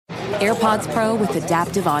AirPods Pro with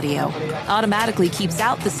adaptive audio automatically keeps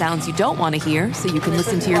out the sounds you don't want to hear so you can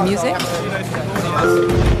listen to your music,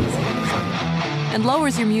 and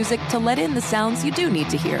lowers your music to let in the sounds you do need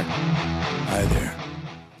to hear. Hi there.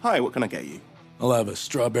 Hi, what can I get you? I'll have a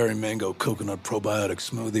strawberry mango coconut probiotic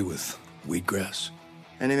smoothie with wheatgrass.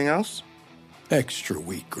 Anything else? Extra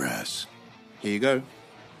wheatgrass. Here you go.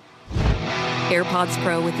 AirPods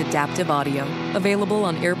Pro with adaptive audio. Available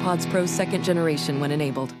on AirPods Pro 2nd generation when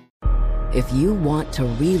enabled. If you want to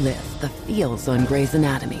relive the feels on Grey's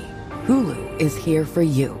Anatomy, Hulu is here for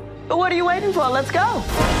you. What are you waiting for? Let's go.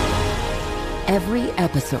 Every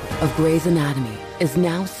episode of Grey's Anatomy is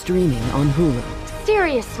now streaming on Hulu.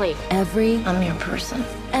 Seriously. I'm your person.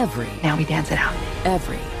 Every. Now we dance it out.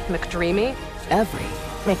 Every. McDreamy. Every.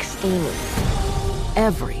 McSteamy.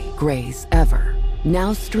 Every Grey's ever.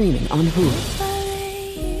 Now streaming on Hulu.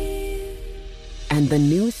 And the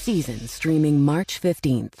new season streaming March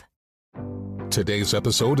 15th. Today's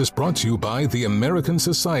episode is brought to you by the American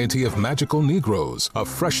Society of Magical Negroes, a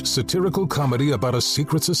fresh satirical comedy about a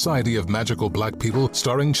secret society of magical black people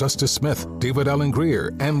starring Justice Smith, David Alan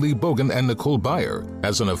Grier, Ann Lee Bogan, and Nicole Byer.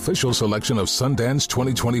 As an official selection of Sundance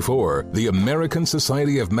 2024, the American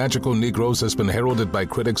Society of Magical Negroes has been heralded by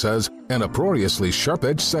critics as an uproariously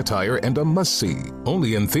sharp-edged satire and a must-see.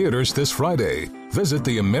 Only in theaters this Friday. Visit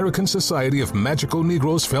the American Society of Magical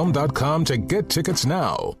Negroes Film.com to get tickets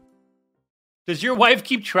now. Does your wife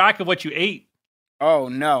keep track of what you ate? Oh,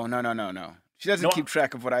 no. She doesn't keep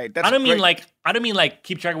track of what I ate. I don't mean like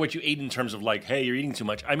keep track of what you ate in terms of like, hey, you're eating too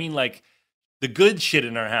much. I mean like the good shit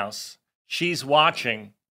in our house. She's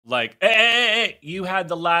watching like, hey, you had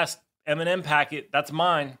the last M&M packet. That's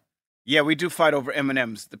mine. Yeah, we do fight over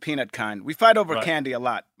M&Ms, the peanut kind. We fight over candy a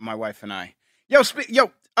lot, my wife and I.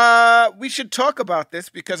 We should talk about this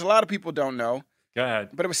because a lot of people don't know. Go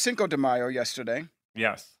ahead. But it was Cinco de Mayo yesterday.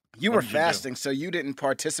 Yes. You were fasting, so you didn't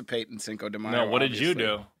participate in Cinco de Mayo. No, what did you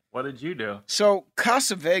obviously. What did you do? So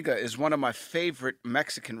Casa Vega is one of my favorite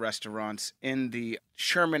Mexican restaurants in the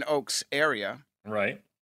Sherman Oaks area. Right.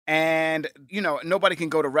 And, nobody can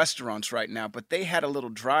go to restaurants right now, but they had a little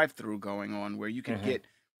drive-through going on where you can get,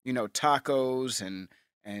 tacos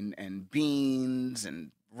and beans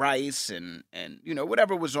and rice and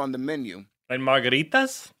whatever was on the menu. And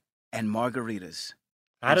margaritas? And margaritas.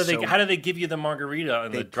 How do they give you the margarita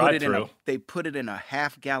in the drive-thru? They put it in a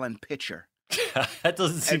half-gallon pitcher. That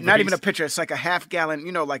doesn't seem not even a pitcher. It's like a half-gallon.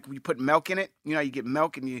 Like you put milk in it. You get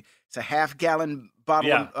milk and it's a half-gallon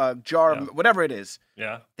bottle, jar, whatever it is.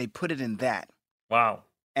 Yeah. They put it in that. Wow.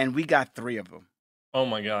 And we got 3 of them. Oh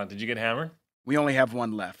my God! Did you get hammered? We only have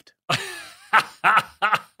 1 left.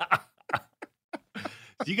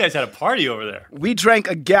 You guys had a party over there. We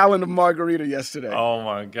drank a gallon of margarita yesterday. Oh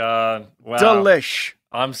my God! Wow. Delish.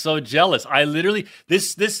 I'm so jealous. I literally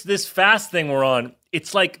this fast thing we're on.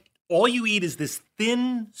 It's like all you eat is this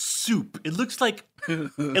thin soup. It looks like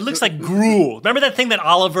gruel. Remember that thing that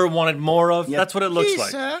Oliver wanted more of? Yep. That's what it looks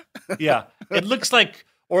like. Yeah, it looks like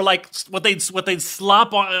like what they'd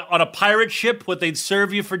slop on a pirate ship. What they'd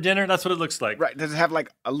serve you for dinner. That's what it looks like. Right? Does it have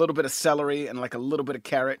like a little bit of celery and like a little bit of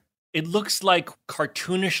carrot? It looks like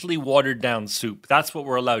cartoonishly watered down soup. That's what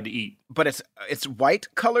we're allowed to eat. But it's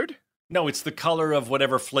white colored? No, it's the color of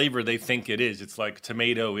whatever flavor they think it is. It's like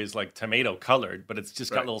tomato is like tomato colored, but it's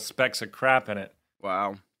just got little specks of crap in it.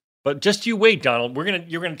 Wow. But just you wait, Donald.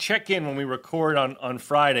 You're gonna check in when we record on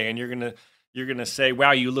Friday, and you're gonna say,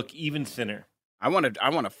 "Wow, you look even thinner." I want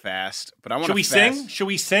to fast, but I want to. Should we sing? Should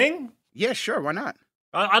we sing? Yeah, sure. Why not?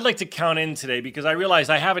 I'd like to count in today because I realized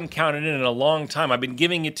I haven't counted in a long time. I've been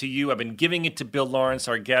giving it to you. I've been giving it to Bill Lawrence,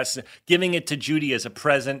 our guest, giving it to Judy as a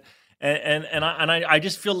present. And I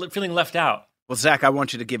just feeling left out. Well, Zach, I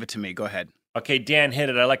want you to give it to me. Go ahead. Okay, Dan, hit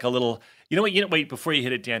it. I like a little. You know what? Wait, before you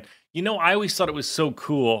hit it, Dan. I always thought it was so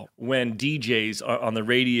cool when DJs on the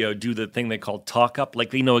radio do the thing they call talk up. Like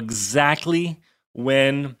they know exactly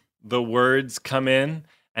when the words come in,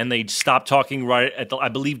 and they stop talking right at the. I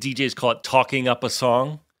believe DJs call it talking up a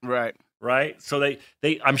song. Right. Right? So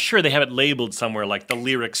I'm sure they have it labeled somewhere like the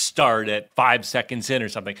lyrics start at 5 seconds in or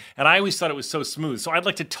something. And I always thought it was so smooth. So I'd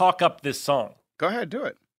like to talk up this song. Go ahead, do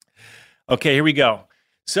it. Okay, here we go.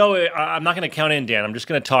 So I'm not going to count in, Dan. I'm just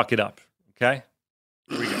going to talk it up. Okay?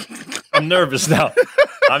 Here we go. I'm nervous now.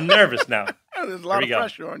 There's a lot of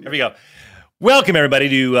pressure on you. Here we go. Welcome, everybody,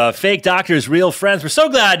 to Fake Doctors, Real Friends. We're so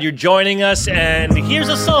glad you're joining us. And here's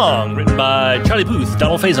a song written by Charlie Puth,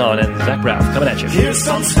 Donald Faison, and Zach Braff coming at you. Here's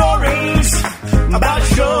some stories about a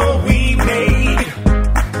show we made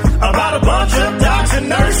about a bunch of docs and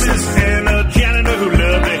nurses and a janitor who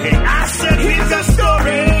loved to hate. I said, here's the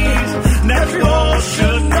stories that you all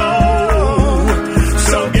should know.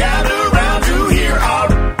 So gather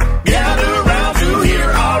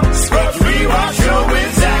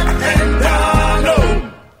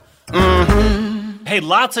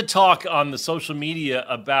lots of talk on the social media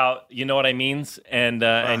about, you know what I means, and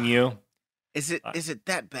you. Is it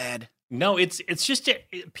that bad? No, it's just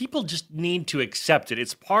people just need to accept it.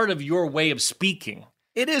 It's part of your way of speaking.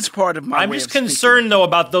 It is part of my I'm way just of speaking. concerned, though,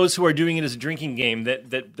 about those who are doing it as a drinking game,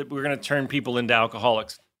 that we're going to turn people into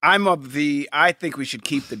alcoholics. I think we should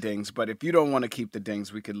keep the dings, but if you don't want to keep the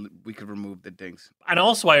dings, we could remove the dings. And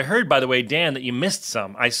also, I heard, by the way, Dan, that you missed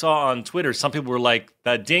some. I saw on Twitter, some people were like,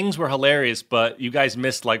 the dings were hilarious, but you guys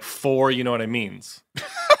missed like 4, you know what I means.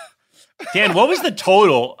 Dan, what was the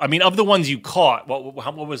total? I mean, of the ones you caught,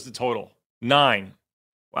 what was the total? 9.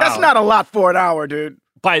 Wow. That's not a lot for an hour, dude.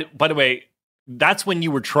 By the way, that's when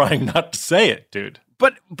you were trying not to say it, dude.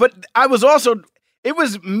 But I was also, it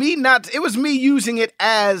was me using it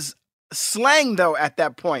as slang though at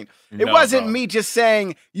that point. It wasn't me just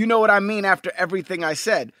saying, you know what I mean, after everything I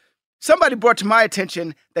said. Somebody brought to my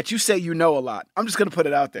attention that you say you know a lot. I'm just going to put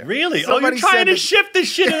it out there. Really? Somebody you're trying to said shift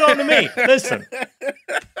this shit onto me.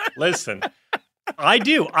 Listen. I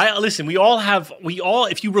do. Listen, we all,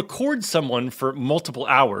 if you record someone for multiple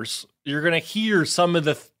hours, you're going to hear some of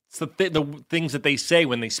the things that they say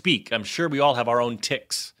when they speak. I'm sure we all have our own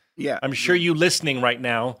tics. Yeah. I'm sure you listening right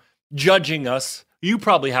now, judging us, you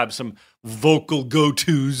probably have some vocal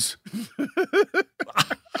go-tos.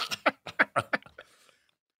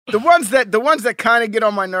 The ones that kind of get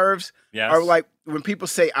on my nerves are like when people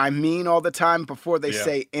say I mean all the time before they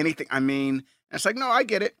say anything. I mean, and it's like, no, I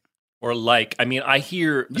get it. Or like, I mean, I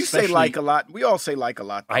hear you say like a lot. We all say like a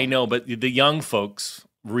lot. Though. I know, but the young folks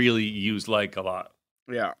really use like a lot.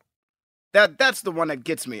 Yeah, that's the one that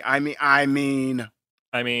gets me. I mean,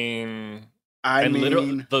 the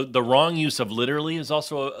wrong use of literally is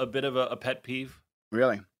also a bit of a pet peeve.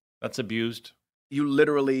 Really, that's abused. You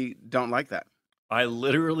literally don't like that. I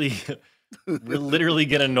literally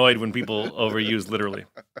get annoyed when people overuse literally.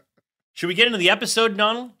 Should we get into the episode,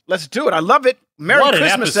 Donald? Let's do it. I love it. Merry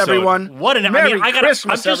Christmas, everyone. Merry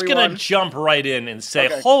Christmas, I'm just going to jump right in and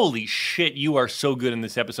say, holy shit, you are so good in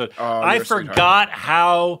this episode. Oh, I forgot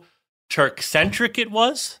how Turk-centric it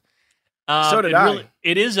was. So did I.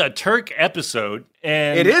 It is a Turk episode.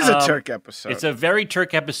 And it is a Turk episode. It's a very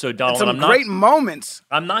Turk episode, Donald. And some great moments.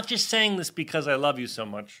 I'm not just saying this because I love you so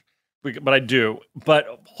much, but I do.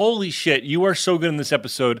 But holy shit, you are so good in this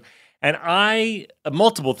episode. And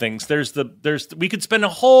multiple things. We could spend a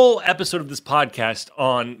whole episode of this podcast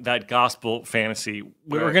on that gospel fantasy.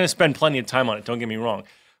 We're going to spend plenty of time on it. Don't get me wrong.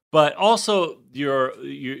 But also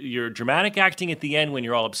your dramatic acting at the end when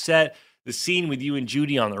you're all upset, the scene with you and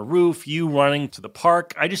Judy on the roof, you running to the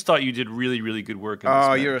park. I just thought you did really, really good work.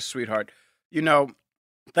 Oh, you're a sweetheart. You know,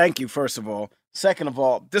 thank you, first of all. Second of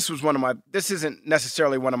all, this isn't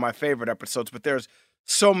necessarily one of my favorite episodes, but there's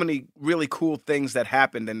so many really cool things that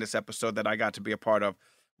happened in this episode that I got to be a part of.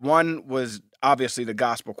 One was obviously the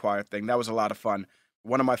gospel choir thing. That was a lot of fun.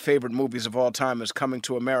 One of my favorite movies of all time is Coming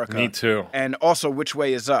to America. Me too. And also Which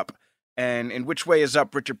Way Is Up. And in Which Way Is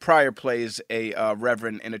Up, Richard Pryor plays a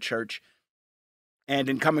reverend in a church. And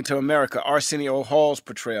in Coming to America, Arsenio Hall's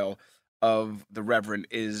portrayal of the reverend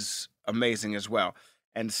is amazing as well.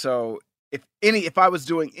 And so if I was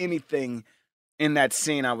doing anything in that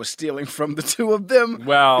scene, I was stealing from the two of them.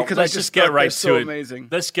 Well, because let's just get right to it. Amazing.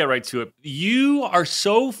 Let's get right to it. You are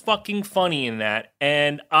so fucking funny in that,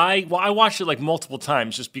 and I watched it like multiple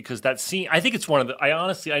times just because that scene. I think it's one of the.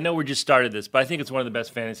 I know we just started this, but I think it's one of the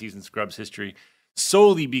best fantasies in Scrubs history,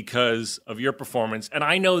 solely because of your performance. And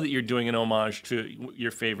I know that you're doing an homage to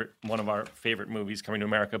one of our favorite movies, Coming to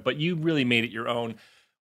America, but you really made it your own.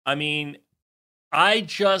 I mean, I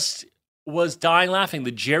just was dying laughing.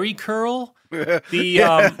 The Jerry curl. The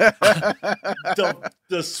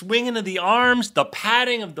swinging of the arms, the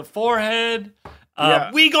patting of the forehead.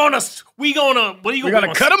 We gonna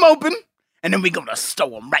cut them open, and then we gonna stow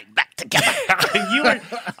them right back together.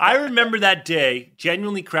 I remember that day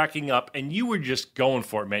genuinely cracking up, and you were just going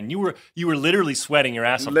for it, man. You were literally sweating your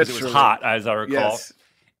ass off because it was hot, as I recall. Yes.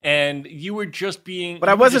 And you were just being. But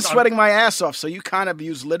I wasn't sweating my ass off, so you kind of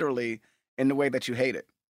used literally in the way that you hate it.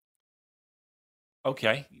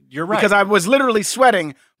 Okay, you're right. Because I was literally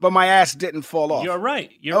sweating, but my ass didn't fall off. You're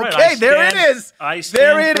right. You're right. Okay, there it is. I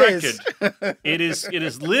stand corrected. It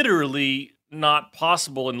is literally not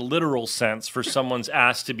possible in literal sense for someone's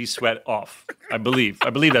ass to be sweat off. I believe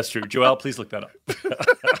that's true. Joel, please look that up.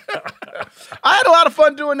 I had a lot of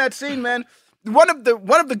fun doing that scene, man. One of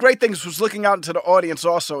the great things was looking out into the audience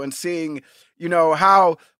also and seeing,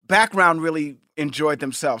 how background really enjoyed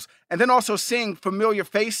themselves. And then also seeing familiar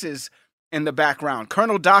faces in the background.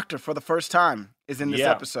 Colonel Doctor, for the first time, is in this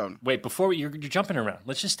episode. Wait, before you're jumping around.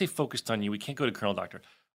 Let's just stay focused on you. We can't go to Colonel Doctor.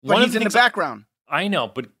 But he's in the background. I know,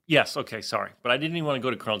 but yes, okay, sorry. But I didn't even want to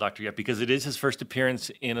go to Colonel Doctor yet because it is his first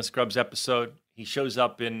appearance in a Scrubs episode. He shows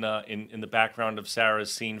up in the background of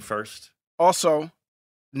Sarah's scene first. Also,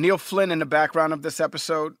 Neil Flynn in the background of this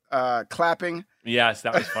episode, clapping. Yes,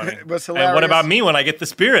 that was funny. It was hilarious. And what about me when I get the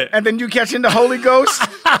spirit? And then you catching the Holy Ghost?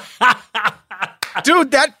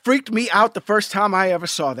 Dude, that freaked me out the first time I ever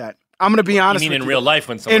saw that. I'm going to be honest with you. In real life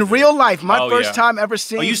when someone... In real life. My first time ever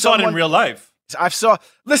seeing you saw it in real life?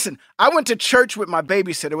 Listen, I went to church with my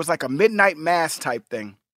babysitter. It was like a midnight mass type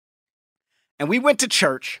thing. And we went to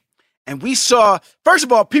church and we saw, first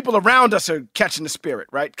of all, people around us are catching the spirit,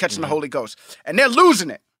 right? Catching the Holy Ghost. And they're losing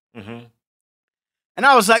it. Mm-hmm. And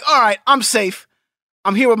I was like, all right, I'm safe.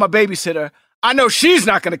 I'm here with my babysitter. I know she's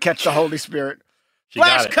not going to catch the Holy Spirit.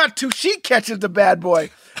 Flash cut to, she catches the bad boy.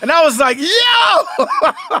 And I was like,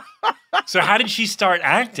 yo! So how did she start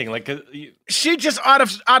acting? She just out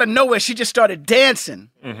of nowhere, she just started dancing,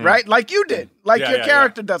 right? Like you did, like your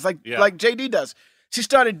character does, like JD does. She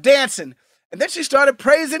started dancing, and then she started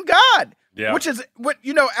praising God, which is what,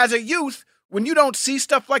 as a youth, when you don't see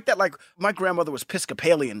stuff like that, like my grandmother was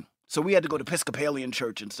Episcopalian, so we had to go to Episcopalian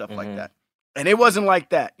church and stuff like that. And it wasn't like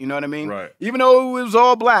that, you know what I mean? Right. Even though it was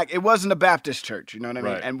all black, it wasn't a Baptist church, you know what I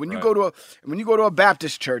mean? Right, and when you go to a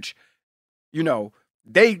Baptist church,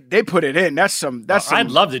 they put it in. That's some.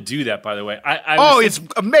 I'd love to do that, by the way. It's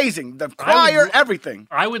amazing. The choir, everything.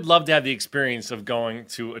 I would love to have the experience of going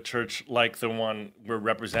to a church like the one we're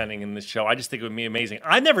representing in this show. I just think it would be amazing.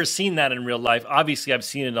 I've never seen that in real life. Obviously, I've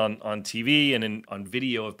seen it on TV and on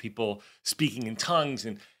video of people speaking in tongues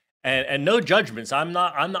and no judgments. I'm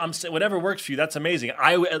whatever works for you. That's amazing.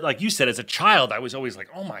 Like you said, as a child, I was always like,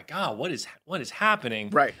 oh my God, what is happening?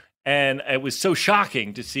 Right. And it was so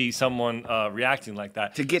shocking to see someone reacting like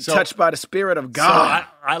that. To get touched by the Spirit of God. So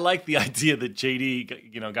I like the idea that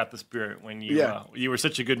JD, got the Spirit when you were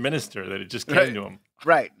such a good minister that it just came to him.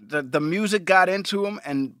 Right. The music got into him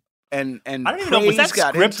and I don't even know, was that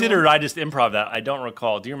scripted or did I just improv that? I don't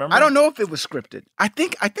recall. Do you remember? I don't know if it was scripted. I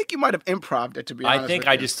think you might have improv'd it, to be honest. I think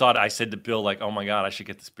I just thought, I said to Bill, like, oh my God, I should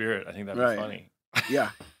get the Spirit. I think that'd be funny.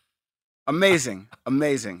 Yeah. Amazing. And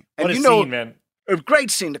what a scene, man. A great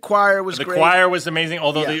scene. The choir was great. The choir was amazing.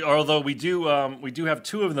 Although we do have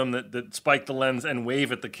two of them that spike the lens and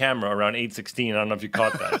wave at the camera around 8:16. I don't know if you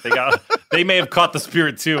caught that. They may have caught the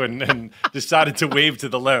Spirit too and decided to wave to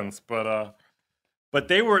the lens. But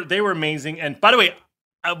they were amazing. And by the way,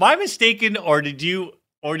 am I mistaken, or did you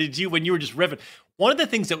when you were just riffing? One of the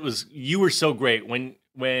things that was, you were so great when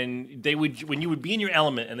you would be in your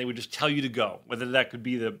element and they would just tell you to go, whether that could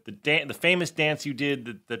be the famous dance you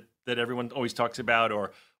did that everyone always talks about,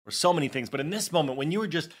 or so many things. But in this moment, when you were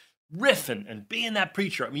just riffing and being that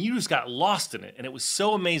preacher, I mean, you just got lost in it, and it was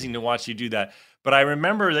so amazing to watch you do that. But I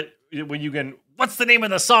remember that when you can, what's the name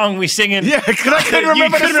of the song we singing? Yeah, because I couldn't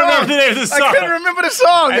remember the name of the song. I couldn't remember the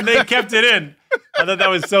song. And they kept it in. I thought that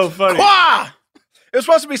was so funny. Choir! It was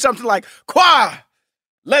supposed to be something like, choir,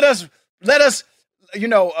 let us bless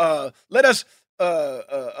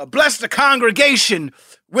the congregation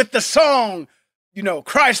with the song,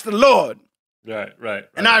 Christ the Lord. Right.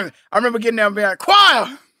 And I remember getting there and being like,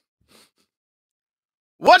 choir,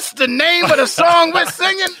 what's the name of the song we're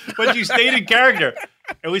singing? But you stayed in character.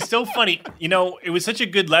 It was so funny. It was such a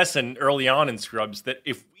good lesson early on in Scrubs that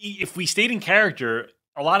if we stayed in character,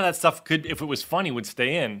 a lot of that stuff could, if it was funny, would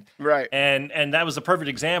stay in. Right. And that was a perfect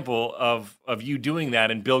example of you doing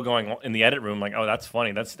that and Bill going in the edit room like, oh, that's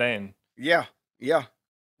funny. That's staying. Yeah. You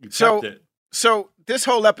kept it. So this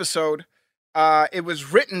whole episode, it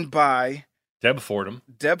was written by Deb Fordham.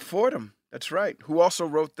 That's right. Who also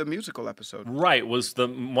wrote the musical episode. Right. Was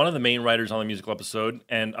one of the main writers on the musical episode,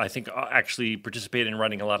 and I think actually participated in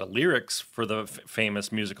writing a lot of lyrics for the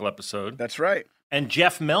famous musical episode. That's right. And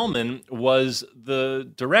Jeff Melman was the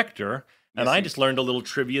director, and I just learned a little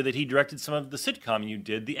trivia that he directed some of the sitcom you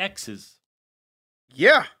did, The X's.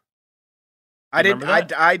 Yeah. I did.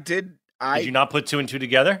 Did you not put two and two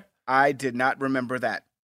together? I did not remember that.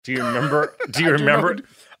 Do you remember?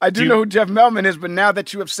 I do know who Jeff Melman is, but now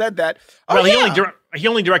that you have said that, he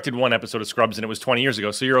only directed one episode of Scrubs, and it was 20 years ago,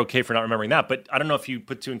 so you're okay for not remembering that. But I don't know if you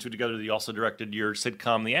put two and two together that he also directed your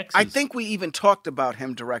sitcom, The X's. I think we even talked about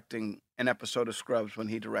him directing an episode of Scrubs when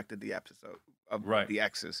he directed the episode of The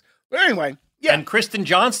X's. But anyway, yeah. And Kristen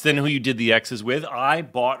Johnston, who you did The X's with, I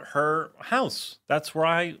bought her house. That's where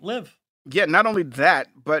I live. Yeah, not only that,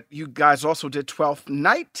 but you guys also did 12th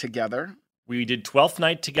Night together. We did 12th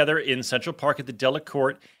Night together in Central Park at the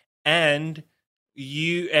Delacorte, and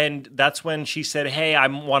that's when she said, "Hey, I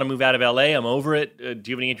want to move out of LA. I'm over it.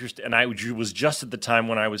 Do you have any interest?" And I was just at the time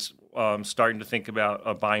when I was starting to think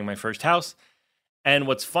about buying my first house, And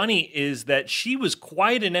what's funny is that she was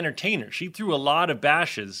quite an entertainer. She threw a lot of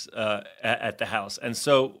bashes at the house. And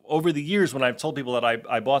so over the years, when I've told people that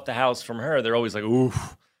I bought the house from her, they're always like, ooh,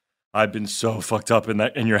 I've been so fucked up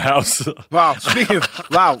in your house. Wow. Speaking of,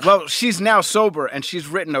 wow. Well, she's now sober, and she's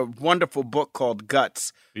written a wonderful book called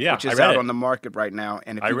Guts, which is out on the market right now.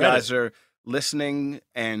 And if you guys are listening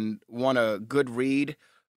and want a good read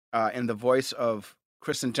in the voice of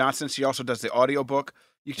Kristen Johnson, she also does the audiobook.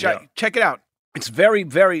 You check it out. It's very,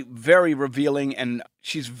 very, very revealing, and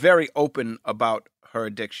she's very open about her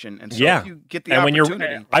addiction. And so if you get the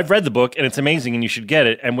opportunity. I've read the book, and it's amazing, and you should get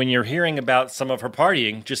it. And when you're hearing about some of her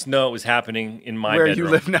partying, just know it was happening in my bedroom. Where you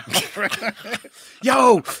live now.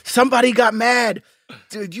 Yo, somebody got mad.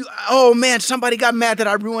 Dude, somebody got mad that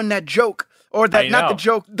I ruined that joke. Or that, not the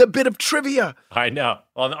joke, the bit of trivia. I know.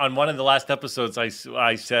 On one of the last episodes, I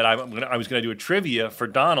said I was going to do a trivia for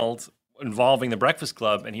Donald involving the Breakfast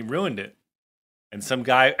Club, and he ruined it. And some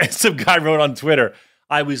guy wrote on Twitter,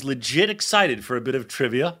 I was legit excited for a bit of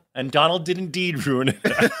trivia, and Donald did indeed ruin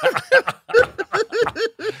it.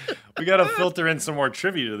 We got to filter in some more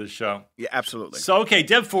trivia to the show. Yeah, absolutely. So, okay,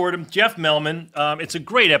 Deb Fordham, Jeff Melman. It's a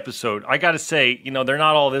great episode. I got to say, they're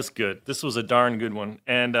not all this good. This was a darn good one.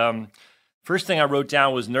 And first thing I wrote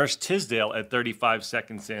down was Nurse Tisdale at 35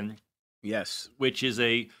 seconds in. Yes. Which is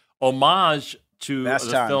a homage to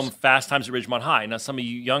the film Fast Times at Ridgemont High. Now, some of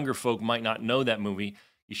you younger folk might not know that movie.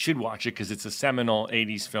 You should watch it because it's a seminal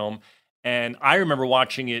 80s film. And I remember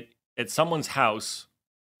watching it at someone's house,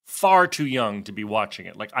 far too young to be watching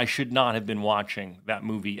it. Like, I should not have been watching that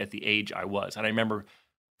movie at the age I was. And I remember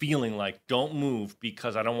feeling like, don't move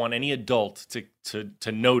because I don't want any adult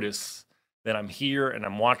to notice that I'm here and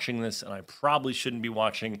I'm watching this, and I probably shouldn't be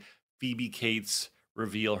watching Phoebe Cates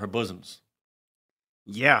reveal her bosoms.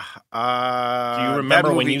 Yeah. Do you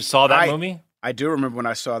remember when you saw that movie? I do remember when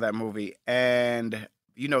I saw that movie. And,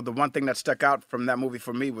 the one thing that stuck out from that movie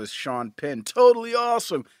for me was Sean Penn. Totally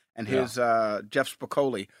awesome. And his Jeff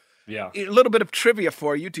Spicoli. Yeah. A little bit of trivia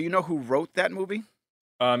for you. Do you know who wrote that movie?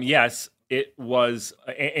 Yes, it was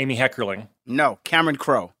Amy Heckerling. No, Cameron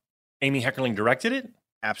Crowe. Amy Heckerling directed it?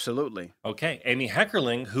 Absolutely. Okay. Amy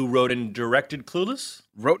Heckerling, who wrote and directed Clueless?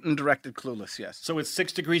 Wrote and directed Clueless, yes. So it's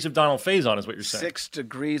 6 Degrees of Donald Faison is what you're saying. 6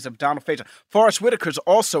 Degrees of Donald Faison. Forrest Whitaker's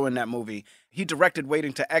also in that movie. He directed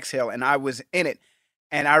Waiting to Exhale, and I was in it.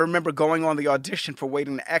 And I remember going on the audition for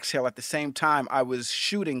Waiting to Exhale at the same time I was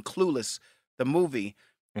shooting Clueless, the movie.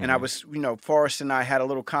 Mm-hmm. And I was, Forrest and I had a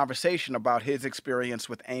little conversation about his experience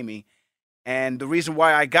with Amy. And the reason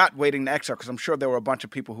why I got Waiting to Exhale, because I'm sure there were a bunch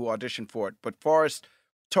of people who auditioned for it, but Forrest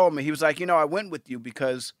told me, he was like, I went with you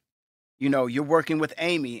because, you're working with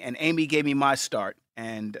Amy, and Amy gave me my start.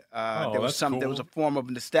 And there was a form of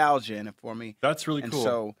nostalgia in it for me. That's really cool. And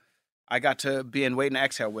so I got to be in Waiting to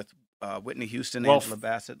Exhale with Whitney Houston, Angela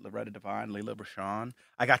Bassett, Loretta Devine, Leela Brachon.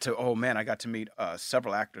 I got to meet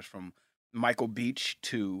several actors from Michael Beach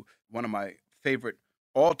to one of my favorite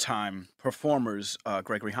all-time performers,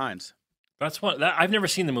 Gregory Hines. I've never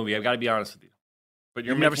seen the movie. I've got to be honest with you. But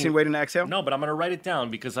you've never seen Waiting to Exhale? No, but I'm going to write it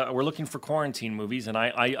down because we're looking for quarantine movies, and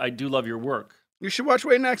I do love your work. You should watch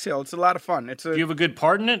Waiting to Exhale. It's a lot of fun. Do you have a good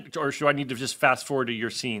part in it, or should I need to just fast forward to your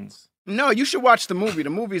scenes? No, you should watch the movie. The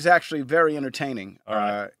movie is actually very entertaining. All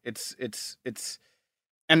right. It's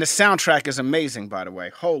and the soundtrack is amazing, by the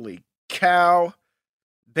way. Holy cow,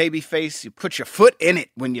 Babyface! You put your foot in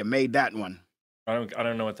it when you made that one. I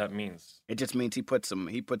don't know what that means. It just means he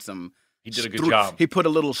did a good job. He put a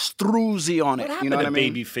little stroozy on it. What happened you know what to I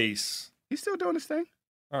mean? Babyface? He's still doing his thing.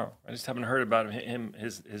 Oh, I just haven't heard about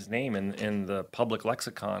his name in the public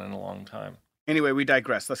lexicon in a long time. Anyway, we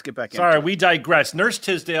digress. Let's get back in. Sorry, we digress. Nurse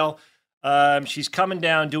Tisdale, she's coming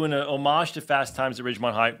down doing an homage to Fast Times at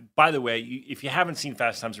Ridgemont High. By the way, if you haven't seen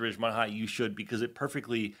Fast Times at Ridgemont High, you should, because it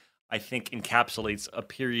perfectly, I think, encapsulates a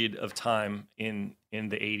period of time in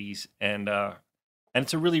the 80s. And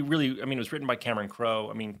it's a really, really, it was written by Cameron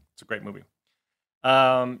Crowe. It's a great movie.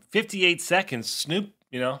 58 seconds, Snoop,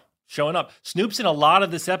 showing up. Snoop's in a lot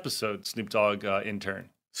of this episode, Snoop Dogg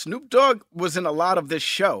intern. Snoop Dogg was in a lot of this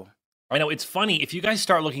show. I know, it's funny. If you guys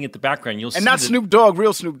start looking at the background, you'll see. And not Snoop Dogg,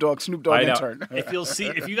 real Snoop Dogg intern. If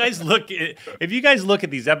you guys look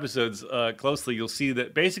at these episodes closely, you'll see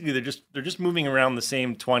that basically they're just moving around the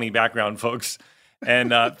same 20 background folks.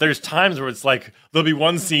 And there's times where it's like there'll be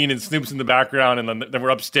one scene and Snoop's in the background, and then we're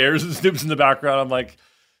upstairs and Snoop's in the background. I'm like,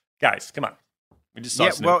 guys, come on. We just saw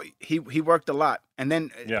Snoop. Well, he worked a lot, and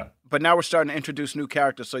then but now we're starting to introduce new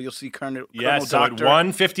characters. So you'll see Colonel Doctor. So at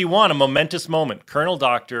 1:51, a momentous moment. Colonel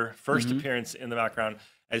Doctor, first appearance in the background,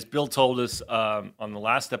 as Bill told us on the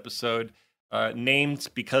last episode, named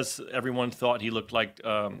because everyone thought he looked like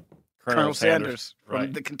Colonel Sanders from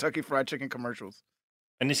right. the Kentucky Fried Chicken commercials.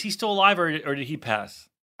 And is he still alive, or did he pass?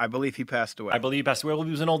 I believe he passed away. I believe he passed away. Well,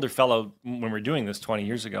 he was an older fellow when we were doing this 20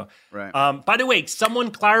 years ago. Right. By the way, someone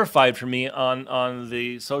clarified for me on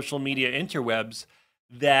the social media interwebs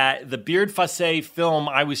that the Beard Fassé film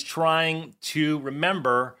I was trying to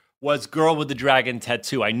remember was Girl with the Dragon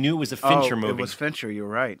Tattoo. I knew it was a Fincher movie. It was Fincher, you're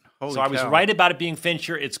right. Holy So I was cow. right about it being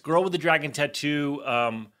Fincher. It's Girl with the Dragon Tattoo.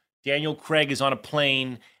 Daniel Craig is on a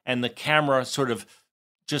plane, and the camera sort of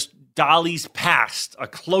just dollies past a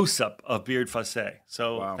close-up of Beard Fassé.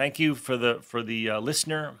 So Thank you for the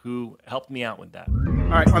listener who helped me out with that. All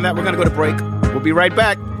right, on that, we're going to go to break. We'll be right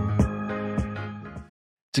back.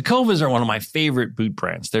 Tecovas are one of my favorite boot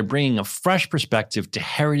brands. They're bringing a fresh perspective to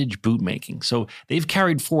heritage boot making. So they've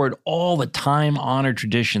carried forward all the time-honored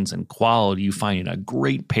traditions and quality you find in a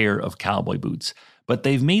great pair of cowboy boots. But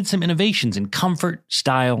they've made some innovations in comfort,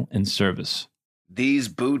 style, and service. These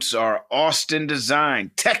boots are Austin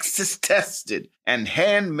designed, Texas tested, and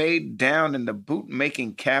handmade down in the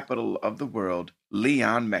boot-making capital of the world,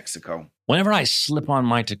 Leon, Mexico. Whenever I slip on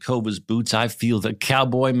my Tecovas boots, I feel the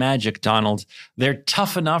cowboy magic, Donald. They're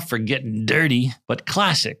tough enough for getting dirty, but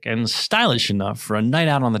classic and stylish enough for a night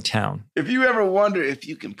out on the town. If you ever wonder if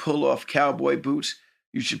you can pull off cowboy boots,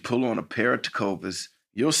 you should pull on a pair of Tecovas.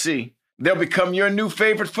 You'll see. They'll become your new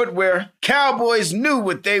favorite footwear. Cowboys knew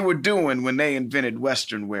what they were doing when they invented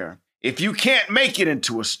Western wear. If you can't make it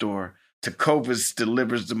into a store, Tecovas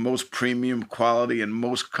delivers the most premium quality and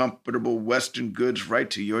most comfortable Western goods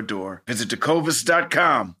right to your door. Visit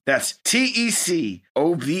Tecovas.com. That's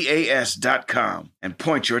TECOVAS.com and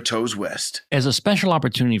point your toes west. As a special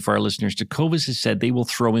opportunity for our listeners, Tecovas has said they will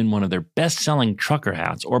throw in one of their best-selling trucker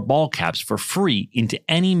hats or ball caps for free into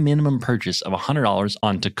any minimum purchase of $100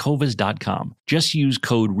 on Tecovas.com. Just use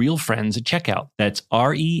code REALFRIENDS at checkout. That's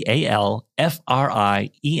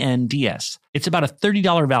REALFRIENDS. It's about a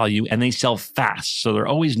 $30 value, and they sell fast, so there are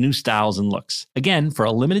always new styles and looks. Again, for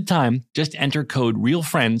a limited time, just enter code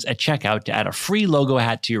REALFRIENDS at checkout to add a free logo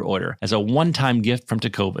hat to your order as a one-time gift from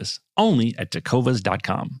Tecovas, only at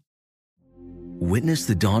Tecovas.com. Witness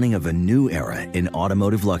the dawning of a new era in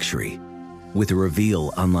automotive luxury with a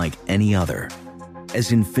reveal unlike any other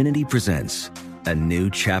as Infiniti presents a new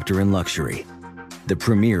chapter in luxury, the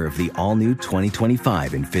premiere of the all-new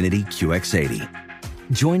 2025 Infiniti QX80.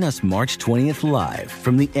 Join us March 20th live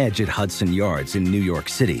from the Edge at Hudson Yards in New York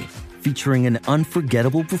City, featuring an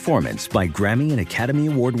unforgettable performance by Grammy and Academy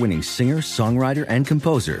Award-winning singer, songwriter, and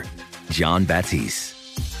composer, Jon Batiste.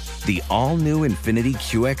 The all-new Infiniti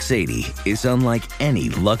QX80 is unlike any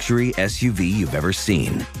luxury SUV you've ever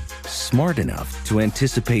seen. Smart enough to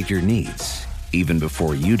anticipate your needs, even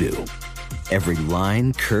before you do. Every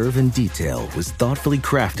line, curve, and detail was thoughtfully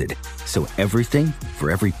crafted, so everything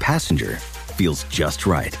for every passenger feels just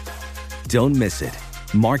right. Don't miss it.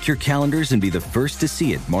 Mark your calendars and be the first to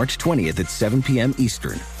see it March 20th at 7 p.m.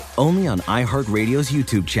 Eastern, only on iHeartRadio's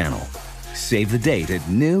YouTube channel. Save the date at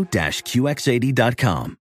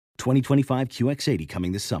new-QX80.com. 2025 QX80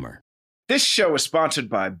 coming this summer. This show is sponsored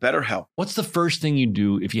by BetterHelp. What's the first thing you'd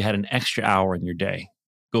do if you had an extra hour in your day?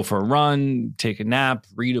 Go for a run, take a nap,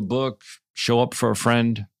 read a book, show up for a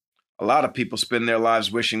friend? A lot of people spend their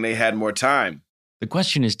lives wishing they had more time. The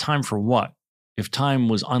question is, time for what? If time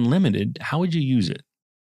was unlimited, how would you use it?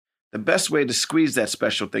 The best way to squeeze that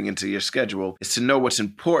special thing into your schedule is to know what's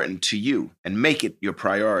important to you and make it your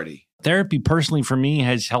priority. Therapy, personally, for me,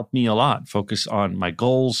 has helped me a lot focus on my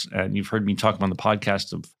goals. And you've heard me talk on the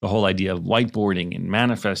podcast of the whole idea of whiteboarding and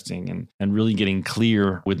manifesting and really getting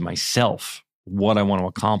clear with myself what I want to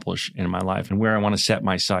accomplish in my life and where I want to set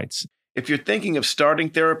my sights. If you're thinking of starting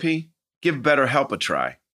therapy, give BetterHelp a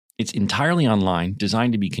try. It's entirely online,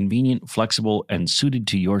 designed to be convenient, flexible, and suited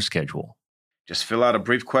to your schedule. Just fill out a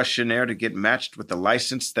brief questionnaire to get matched with a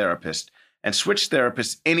licensed therapist and switch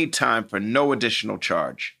therapists anytime for no additional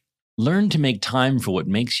charge. Learn to make time for what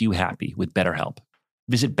makes you happy with BetterHelp.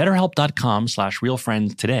 Visit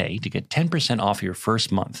BetterHelp.com/realfriends today to get 10% off your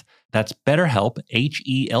first month. That's BetterHelp,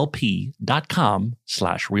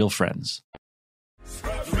 HELP.com/realfriends.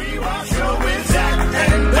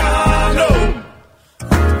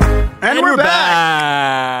 And we're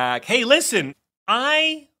back. Hey, listen,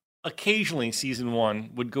 I occasionally, season one,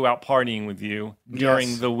 would go out partying with you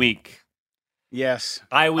during the week. Yes.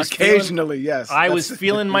 I was occasionally, yes. I was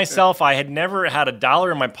feeling myself. I had never had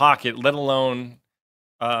 $1 in my pocket, let alone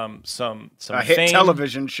some a hit fame,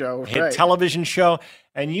 television show. Television show.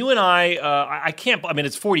 And you and I can't, I mean,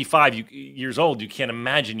 it's 45 years old. You can't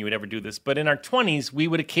imagine you would ever do this. But in our 20s, we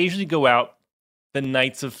would occasionally go out the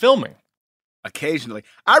nights of filming. Occasionally.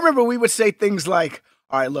 I remember we would say things like,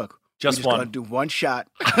 all right, look, Just We're one. gonna do one shot.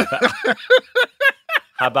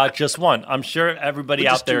 How about just one? I'm sure everybody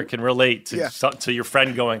out there can relate to your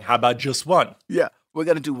friend going, how about just one? Yeah, we're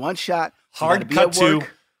gonna do one shot. Hard cut to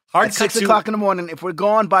At 6 o'clock in the morning. If we're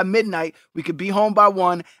gone by midnight, we could be home by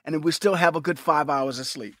 1, and then we still have a good 5 hours of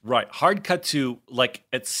sleep. Right. Hard cut to, like,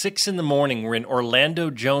 at 6 in the morning, we're in Orlando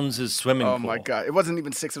Jones's swimming pool. Oh, my God. It wasn't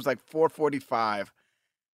even 6. It was like 4:45.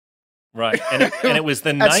 Right. And it was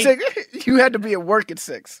the night. 6, you had to be at work at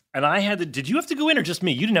 6. And I had to, did you have to go in or just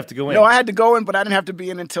me? You didn't have to go in. No, I had to go in, but I didn't have to be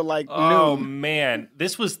in until like Oh, noon. man.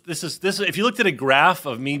 This is, if you looked at a graph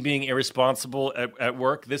of me being irresponsible at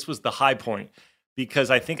work, this was the high point.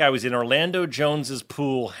 Because I think I was in Orlando Jones's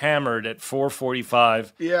pool hammered at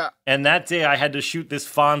 4:45. Yeah. And that day I had to shoot this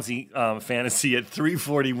Fonzie fantasy at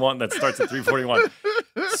 3:41 that starts at 3:41.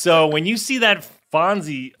 So when you see that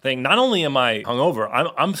Fonzie thing, not only am I hungover,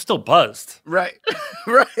 I'm still buzzed. Right.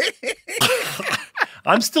 Right.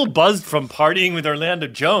 I'm still buzzed from partying with Orlando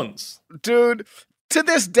Jones. Dude, to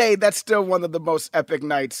this day, that's still one of the most epic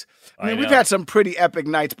nights. I mean, we've had some pretty epic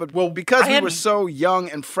nights, but because we were so young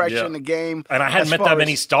and fresh in the game. And I hadn't met that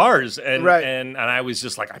many stars. And, Right. and I was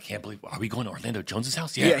just like, I can't believe, are we going to Orlando Jones's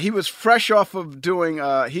house? Yeah, he was fresh off of doing,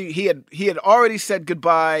 he had already said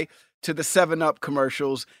goodbye to the 7-Up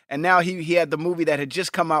commercials, and now he had the movie that had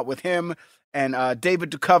just come out with him and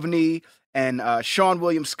David Duchovny and Sean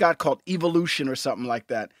William Scott called Evolution or something like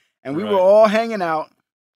that. And we were all hanging out.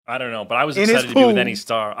 I don't know, but I was In excited his to be with pool. any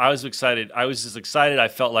star. I was excited. I was just excited. I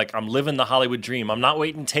felt like I'm living the Hollywood dream. I'm not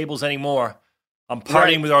waiting tables anymore. I'm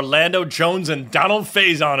partying with Orlando Jones and Donald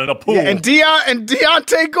Faison in a pool. Yeah, and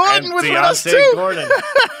Deontay Gordon was with us too.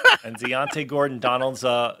 And Deontay Gordon, Donald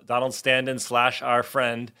stand-in / our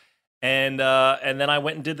friend. And then I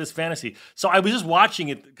went and did this fantasy. So I was just watching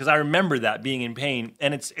it because I remember that being in pain,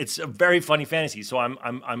 and it's a very funny fantasy. So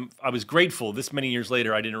I was grateful this many years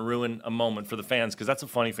later I didn't ruin a moment for the fans because that's a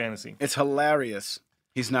funny fantasy. It's hilarious.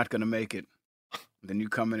 He's not going to make it. Then you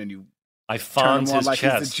come in and you I turn him Fonz on his like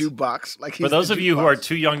chest. he's the jukebox. Like he's For those the of you who are jukebox.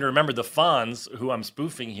 too young to remember, the Fonz, who I'm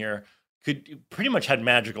spoofing here, could pretty much had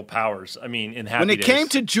magical powers. I mean, in Happy When it Days. came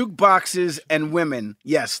to jukeboxes and women,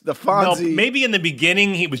 yes, the No, Fonzie. maybe in the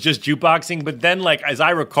beginning he was just jukeboxing, but then, like as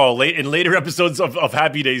I recall, in later episodes of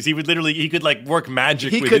Happy Days, he could like work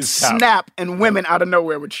magic. he with could his tap. snap and women out of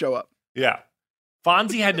nowhere would show up. Yeah,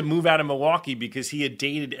 Fonzie had to move out of Milwaukee because he had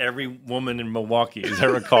dated every woman in Milwaukee, as I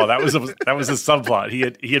recall. That was a subplot.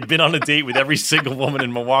 He had been on a date with every single woman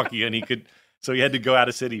in Milwaukee, and he had to go out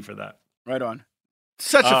of city for that. Right on.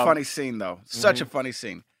 Such a funny scene, though. Such a funny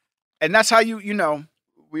scene. And that's how you know,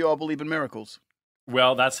 we all believe in miracles.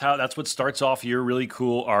 Well, that's what starts off your really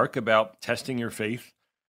cool arc about testing your faith.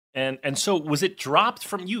 And so was it dropped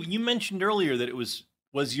from you? You mentioned earlier that it was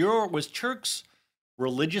Chirk's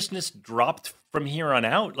religiousness dropped from here on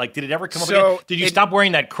out? Like, did it ever come up again? Did you stop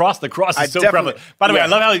wearing that cross? The cross is so prevalent. By the way, I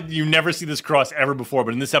love how you never see this cross ever before,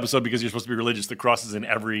 but in this episode, because you're supposed to be religious, the cross is in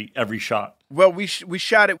every shot. Well, we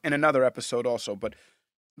shot it in another episode also, but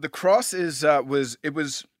the cross was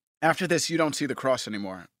after this. You don't see the cross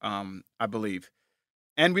anymore, I believe,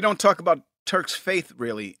 and we don't talk about Turk's faith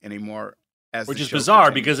really anymore. Which is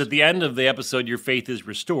bizarre because at the end of the episode, your faith is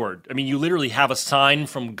restored. I mean, you literally have a sign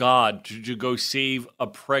from God to go save a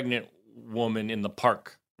pregnant woman in the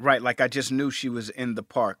park. Right, like I just knew she was in the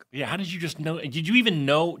park. Yeah, how did you just know? Did you even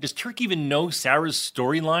know? Does Turk even know Sarah's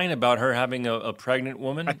storyline about her having a pregnant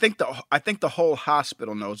woman? I think the whole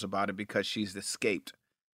hospital knows about it because she's escaped,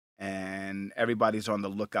 and everybody's on the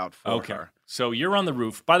lookout for her. So you're on the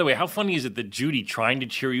roof. By the way, how funny is it that Judy, trying to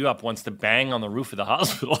cheer you up, wants to bang on the roof of the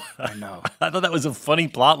hospital? I know. I thought that was a funny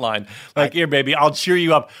plot line. Like, here, baby, I'll cheer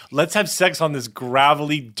you up. Let's have sex on this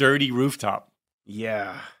gravelly, dirty rooftop.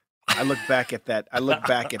 Yeah. I look back at that.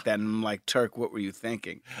 And I'm like, Turk, what were you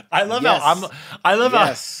thinking? I love how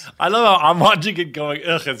I'm watching it going,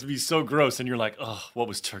 ugh, it's be so gross. And you're like, ugh, what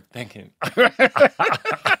was Turk thinking?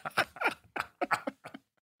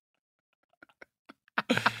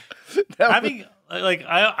 Having like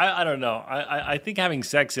I don't know. I think having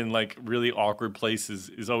sex in like really awkward places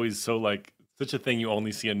is always so like such a thing you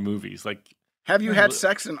only see in movies. Like, have you had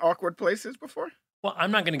sex in awkward places before? Well,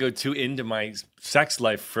 I'm not going to go too into my sex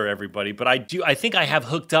life for everybody, but I think I have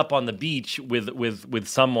hooked up on the beach with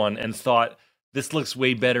someone and thought this looks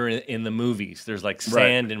way better in the movies. There's like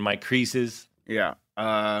sand in my creases. Yeah.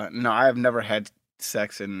 No, I have never had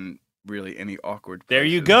sex in really any awkward places. There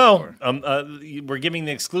you go. We're giving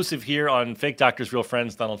the exclusive here on Fake Doctors, Real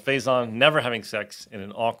Friends. Donald Faison, never having sex in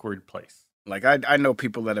an awkward place. Like I know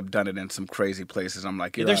people that have done it in some crazy places. I'm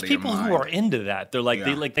like, there's people who are into that. They're like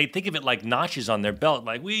they think of it like notches on their belt.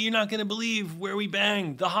 Like, you're not gonna believe where we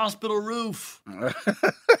banged the hospital roof.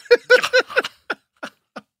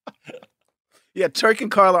 Yeah, Turk and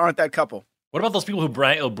Carla aren't that couple. What about those people who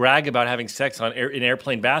brag about having sex in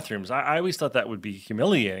airplane bathrooms? I always thought that would be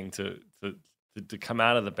humiliating to come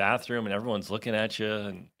out of the bathroom and everyone's looking at you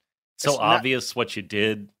and it's so obvious what you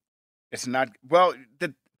did. It's not. Well,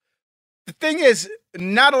 the thing is,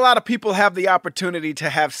 not a lot of people have the opportunity to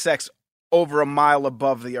have sex over a mile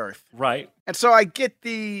above the earth. Right. And so I get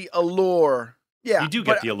the allure. Yeah. You do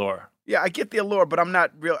get the allure. Yeah, I get the allure, but I'm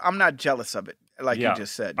not jealous of it, like you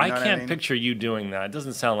just said. You know I can't I mean? picture you doing that. It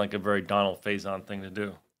doesn't sound like a very Donald Faison thing to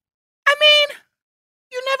do. I mean,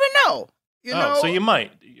 you never know. You know? So you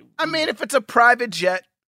might. I mean, if it's a private jet.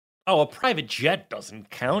 Oh, a private jet doesn't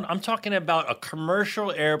count. I'm talking about a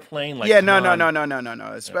commercial airplane. Like, yeah, no.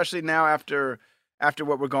 Especially now after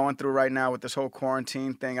what we're going through right now with this whole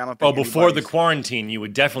quarantine thing. I don't think. Oh, before the quarantine, you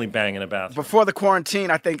would definitely bang in a bathroom. Before the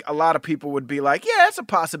quarantine, I think a lot of people would be like, yeah, it's a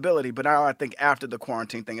possibility. But now I think after the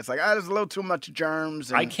quarantine thing, it's like, there's a little too much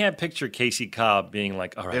germs. And I can't picture Casey Cobb being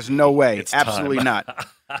like, all right. There's no way. It's Absolutely time. not.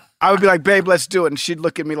 I would be like, babe, let's do it. And she'd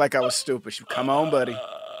look at me like I was stupid. She'd come on, buddy.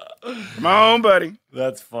 Come on, buddy.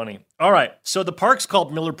 That's funny. All right. So the park's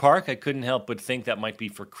called Miller Park. I couldn't help but think that might be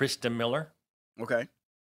for Krista Miller. Okay.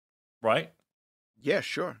 Right? Yeah,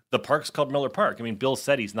 sure. The park's called Miller Park. I mean, Bill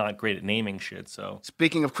said he's not great at naming shit, so.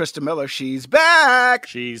 Speaking of Krista Miller, she's back.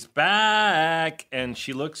 She's back, and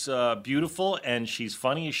she looks beautiful, and she's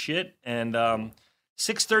funny as shit. And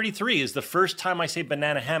 633 is the first time I say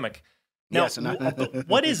banana hammock. Now, Yes,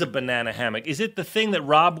 what is a banana hammock? Is it the thing that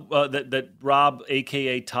Rob, Rob,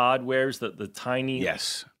 a.k.a. Todd, wears, the tiny?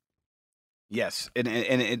 Yes.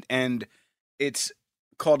 And it's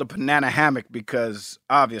called a banana hammock because,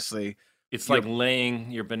 obviously... It's like laying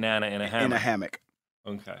your banana in a hammock. In a hammock.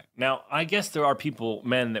 Okay. Now, I guess there are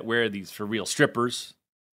men that wear these for real. Strippers.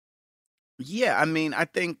 Yeah, I mean, I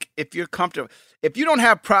think if you're comfortable, if you don't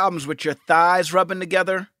have problems with your thighs rubbing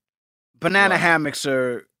together, banana hammocks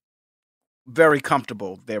are very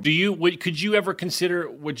comfortable. Would you ever consider?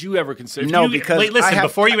 No, because listen,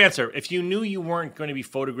 before you answer, if you knew you weren't going to be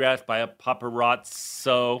photographed by a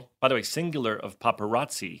paparazzo, by the way, singular of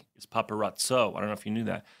paparazzi is paparazzo. I don't know if you knew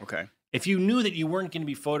that. Okay. If you knew that you weren't going to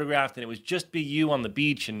be photographed and it was just be you on the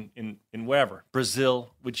beach in wherever,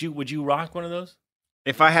 Brazil, would you rock one of those?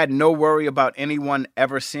 If I had no worry about anyone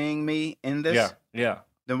ever seeing me in this, yeah,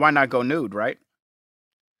 then why not go nude, right?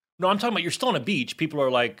 No, I'm talking about you're still on a beach. People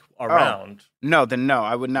are like around. No, then no,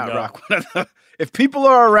 I would not rock one of those. If people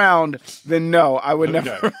are around, then no, I would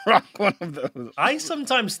never rock one of those. I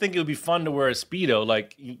sometimes think it would be fun to wear a Speedo,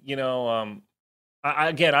 like, you know,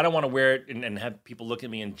 I don't want to wear it and have people look at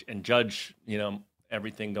me and judge, you know,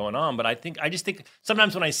 everything going on. But I just think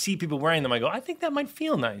sometimes when I see people wearing them, I go, I think that might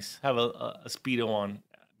feel nice. Have a Speedo on,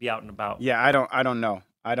 be out and about. Yeah, I don't know.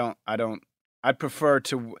 I'd prefer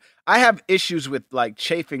to. I have issues with like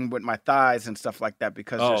chafing with my thighs and stuff like that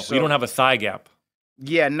because you don't have a thigh gap.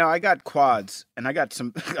 Yeah, no, I got quads and I got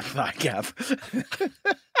some thigh gap.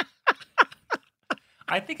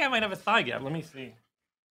 I think I might have a thigh gap. Let me see.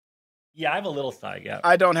 Yeah, I have a little thigh gap.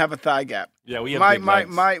 I don't have a thigh gap. Yeah, we have big legs.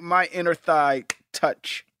 My inner thigh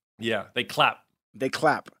touch. Yeah, they clap. They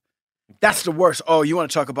clap. That's the worst. Oh, you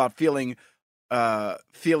want to talk about feeling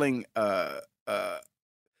running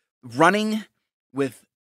with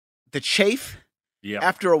the chafe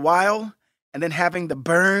after a while and then having the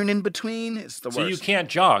burn in between? It's the worst. So you can't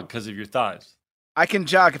jog because of your thighs? I can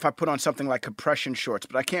jog if I put on something like compression shorts,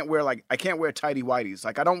 but I can't wear tighty whities.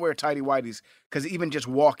 Like I don't wear tighty whities because even just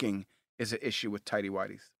walking is an issue with tighty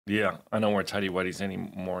whities. Yeah, I don't wear tighty whities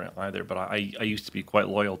anymore either, but I used to be quite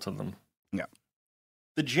loyal to them. Yeah.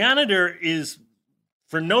 The janitor is,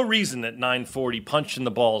 for no reason at 9:40, punched in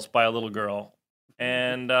the balls by a little girl.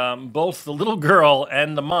 And both the little girl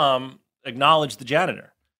and the mom acknowledged the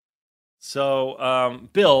janitor. So,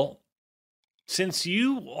 Bill, since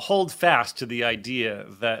you hold fast to the idea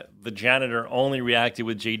that the janitor only reacted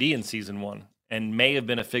with JD in season 1 and may have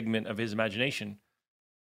been a figment of his imagination,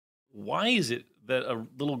 why is it that a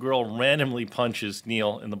little girl randomly punches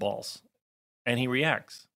Neil in the balls and he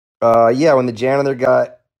reacts? Yeah, when the janitor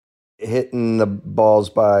got hit in the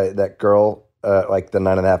balls by that girl, like the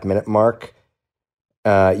 9.5 minute mark,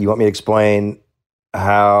 you want me to explain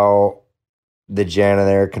how the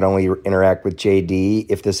janitor can only interact with JD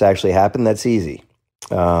if this actually happened? That's easy.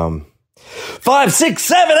 5, 6,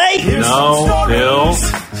 7, 8. No, Bill,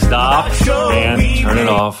 stop and turn it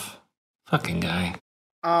off. Fucking guy.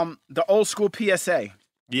 The old school PSA.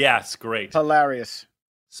 Yes, great. Hilarious.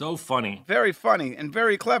 So funny. Very funny and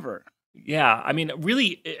very clever. Yeah, I mean,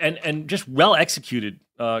 really, and just well executed.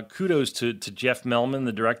 Kudos to Jeff Melman,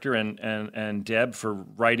 the director, and Deb for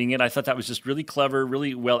writing it. I thought that was just really clever,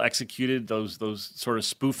 really well executed. Those sort of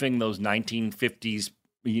spoofing those 1950s,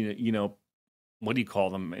 you know, what do you call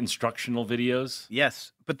them? Instructional videos.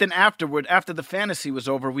 Yes, but then afterward, after the fantasy was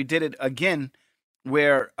over, we did it again,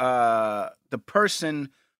 where the person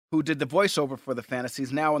who did the voiceover for the fantasy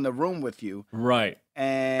is now in the room with you, Right.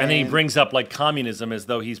 and And then he brings up like communism as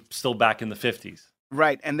though he's still back in the 50s.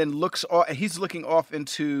 right, and then he's looking off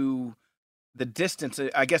into the distance,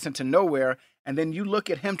 I guess into nowhere, and then you look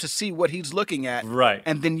at him to see what he's looking at, Right.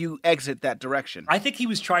 and then you exit that direction. I think he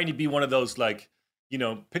was trying to be one of those, like, you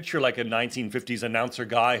know, picture like a 1950s announcer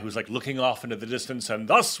guy who's like looking off into the distance and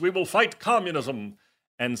thus we will fight communism.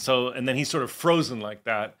 And then he's sort of frozen like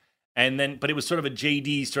that. And then, but it was sort of a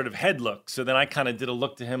JD sort of head look. So then I kind of did a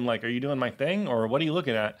look to him like, are you doing my thing? Or what are you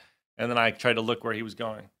looking at? And then I tried to look where he was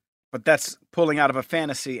going. But that's pulling out of a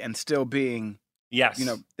fantasy and still being, Yes. you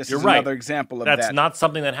know, this You're is right. another example of that. That's not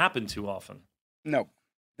something that happened too often. No.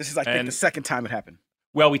 This is, I think, the second time it happened.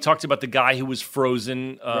 Well, we talked about the guy who was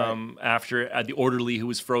frozen Right. after the orderly who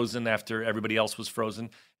was frozen after everybody else was frozen.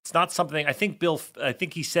 It's not something. I think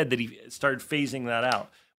he said that he started phasing that out.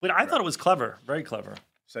 But I thought it was clever, very clever.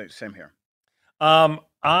 Same here. What?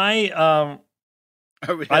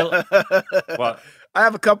 I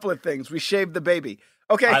have a couple of things. We shaved the baby.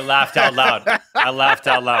 Okay. I laughed out loud. You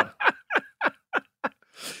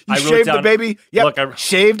I wrote shaved the down- baby. Yep. Look,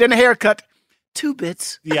 shaved and a haircut. 2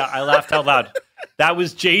 bits. Yeah, I laughed out loud. That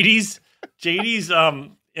was JD's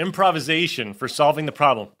improvisation for solving the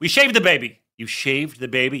problem. We shaved the baby. You shaved the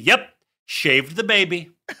baby? Yep. Shaved the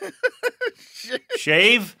baby.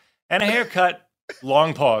 Shave and a haircut.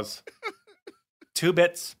 Long pause. 2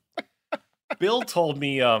 bits. Bill told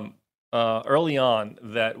me early on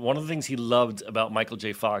that one of the things he loved about Michael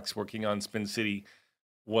J. Fox working on Spin City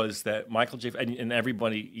was that Michael J. and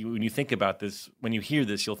everybody, when you think about this, when you hear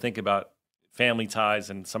this, you'll think about Family Ties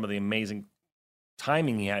and some of the amazing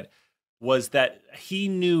timing he had, was that he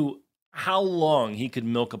knew how long he could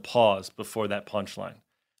milk a pause before that punchline.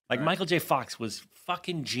 Like Right. Michael J. Fox was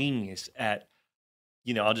fucking genius at,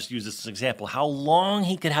 you know, I'll just use this as an example, how long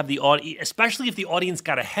he could have the audience, especially if the audience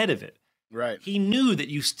got ahead of it. Right. He knew that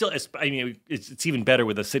you still, I mean, it's even better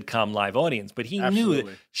with a sitcom live audience, but he knew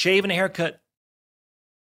Absolutely. that shave and a haircut,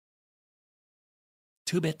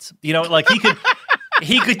 2 bits. You know, like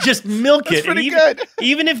he could just milk That's it. pretty even, good.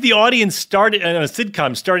 even if the audience started, a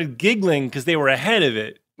sitcom started giggling because they were ahead of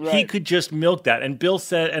it, he Right. could just milk that. And Bill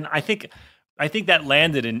said, and I think that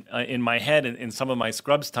landed in my head in some of my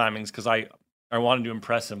Scrubs timings because I wanted to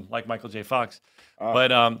impress him like Michael J. Fox.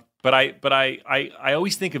 But I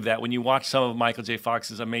always think of that when you watch some of Michael J.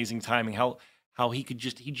 Fox's amazing timing, how he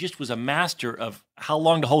just was a master of how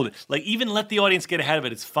long to hold it. Like even let the audience get ahead of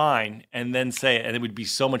it, it's fine, and then say it, and it would be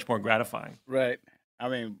so much more gratifying. Right. I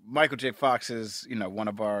mean, Michael J. Fox is, you know, one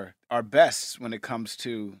of our best when it comes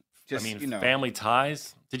to just, I mean, you know. Family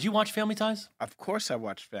Ties. Did you watch Family Ties? Of course I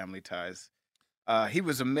watched Family Ties. He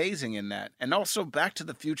was amazing in that. And also Back to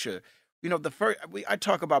the Future. You know, I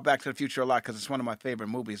talk about Back to the Future a lot because it's one of my favorite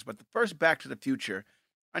movies. But the first Back to the Future,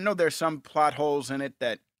 I know there's some plot holes in it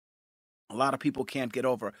that a lot of people can't get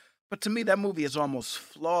over. But to me, that movie is almost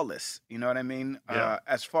flawless. You know what I mean? Yeah.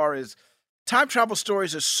 As far as time travel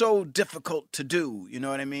stories are so difficult to do. You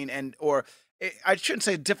know what I mean? I shouldn't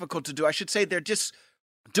say difficult to do. I should say they're just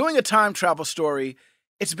doing a time travel story.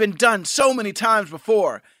 It's been done so many times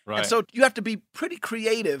before. Right. And so you have to be pretty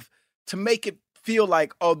creative to make it feel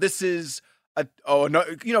like, oh, this is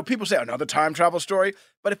another, you know, people say another time travel story.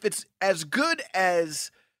 But if it's as good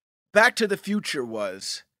as Back to the Future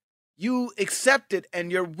was, you accept it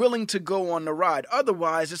and you're willing to go on the ride.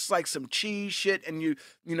 Otherwise, it's like some cheese shit, and you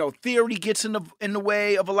know, theory gets in the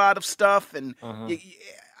way of a lot of stuff. And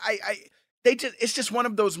it's just one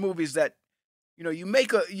of those movies that, you know,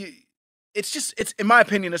 it's in my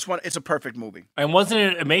opinion, it's a perfect movie. And wasn't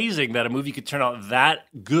it amazing that a movie could turn out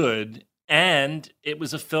that good, and it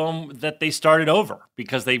was a film that they started over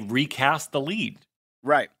because they recast the lead?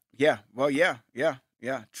 Right. Yeah. Well, yeah.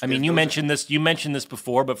 I mean, you mentioned this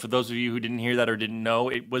before, but for those of you who didn't hear that or didn't know,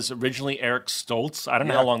 it was originally Eric Stoltz. I don't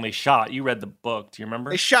know how long they shot. You read the book. Do you remember?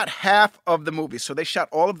 They shot half of the movie. So they shot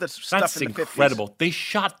all of the stuff That's in the 50s. incredible. They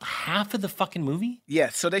shot half of the fucking movie? Yeah.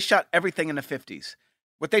 So they shot everything in the 50s.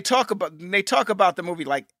 What they talk about the movie,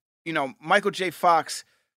 like, you know, Michael J. Fox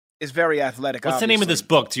is very athletic. What's the name of this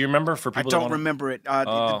book? Do you remember? For I people, don't remember it.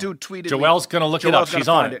 The dude tweeted. Joelle's gonna look it up. She's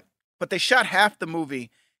on it. But they shot half the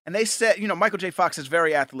movie, and they said, you know, Michael J. Fox is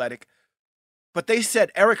very athletic, but they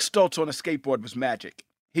said Eric Stoltz on a skateboard was magic.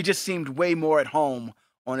 He just seemed way more at home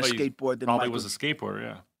on a Well, he skateboard than probably Michael. was a skateboarder,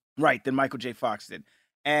 yeah. Right, than Michael J. Fox did.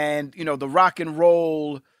 And, the rock and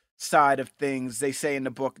roll side of things, they say in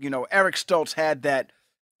the book, Eric Stoltz had that,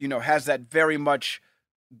 has that very much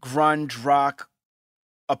grunge rock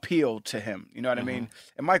appeal to him. You know what I mean?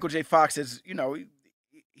 And Michael J. Fox is,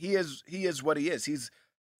 he is what he is. He's,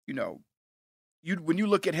 when you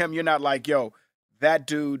look at him, you're not like, yo, that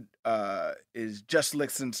dude is just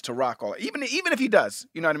listens to rock all. Even if he does,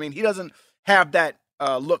 you know what I mean? He doesn't have that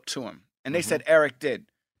look to him. And they said Eric did.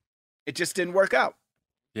 It just didn't work out.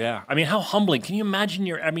 Yeah. I mean, how humbling. Can you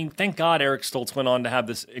imagine thank God Eric Stoltz went on to have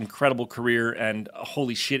this incredible career and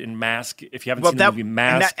holy shit in Mask. If you haven't seen the movie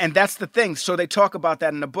Mask. And that's the thing. So they talk about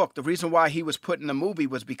that in the book. The reason why he was put in the movie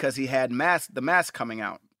was because he had the Mask coming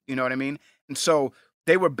out. You know what I mean? And so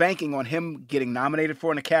they were banking on him getting nominated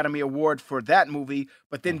for an Academy Award for that movie,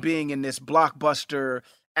 but then being in this blockbuster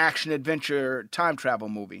action-adventure time travel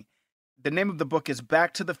movie. The name of the book is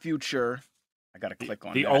Back to the Future. I got to click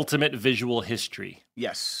on The Ultimate Visual History.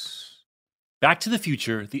 Yes. Back to the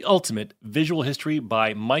Future, The Ultimate Visual History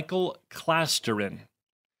by Michael Klasterin.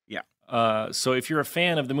 Yeah. So if you're a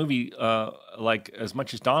fan of the movie, like as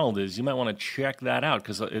much as Donald is, you might want to check that out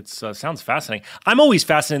because it sounds fascinating. I'm always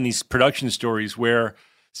fascinated in these production stories where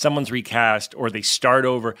someone's recast or they start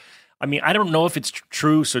over. I mean, I don't know if it's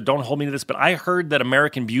true, so don't hold me to this, but I heard that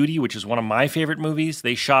American Beauty, which is one of my favorite movies,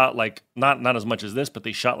 they shot like not as much as this, but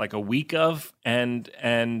they shot like a week of, and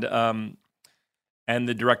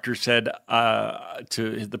the director said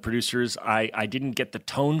to the producers, I didn't get the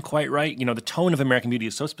tone quite right. The tone of American Beauty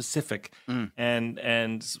is so specific, and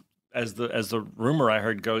as the rumor I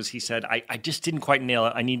heard goes, he said, I just didn't quite nail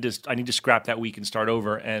it. I need to scrap that week and start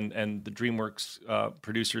over. And the DreamWorks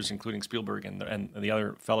producers, including Spielberg and the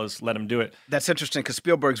other fellows, let him do it. That's interesting because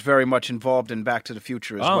Spielberg's very much involved in Back to the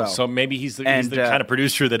Future as well. So maybe he's the kind of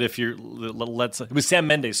producer that if you're it was Sam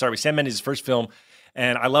Mendes. Sorry, Sam Mendes' first film.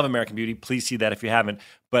 And I love American Beauty. Please see that if you haven't.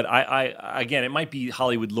 But I again, it might be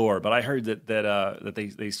Hollywood lore, but I heard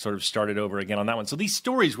that they sort of started over again on that one. So these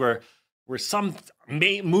stories where some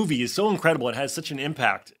movie is so incredible, it has such an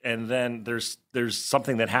impact, and then there's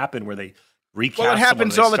something that happened where they recast. Well, it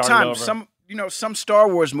happens all the time. Over. Some Star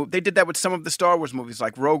Wars movie. They did that with some of the Star Wars movies,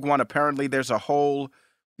 like Rogue One. Apparently, there's a whole,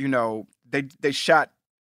 they shot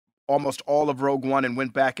almost all of Rogue One and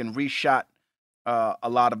went back and reshot a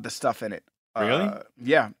lot of the stuff in it. Really?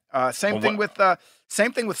 Yeah. Same thing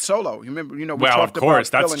with Solo. You remember? We well, talked of course,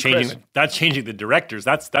 about that's Bill and changing. That's changing the directors.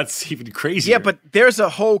 That's even crazier. Yeah, but there's a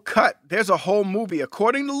whole cut. There's a whole movie.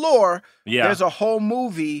 According to lore, yeah. There's a whole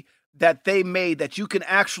movie that they made that you can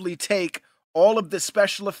actually take all of the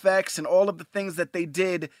special effects and all of the things that they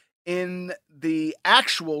did in the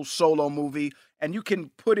actual Solo movie, and you can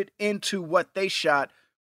put it into what they shot.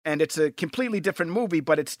 And it's a completely different movie,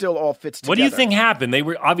 but it still all fits together. What do you think happened? They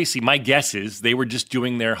were obviously, my guess is they were just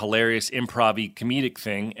doing their hilarious improv-y comedic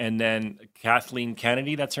thing, and then Kathleen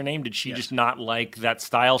Kennedy, that's her name, did she just not like that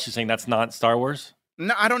style? She's saying that's not Star Wars?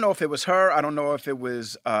 No, I don't know if it was her. I don't know if it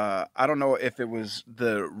was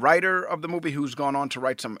the writer of the movie who's gone on to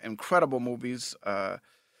write some incredible movies.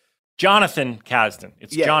 Jonathan Kasdan.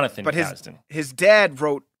 It's Jonathan Kasdan. His dad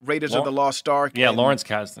wrote Raiders of the Lost Ark. Yeah, Lawrence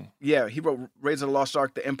Kasdan. Yeah, he wrote Raiders of the Lost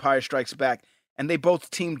Ark, The Empire Strikes Back, and they both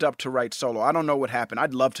teamed up to write Solo. I don't know what happened.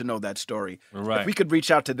 I'd love to know that story. Right. If we could reach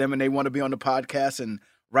out to them and they want to be on the podcast and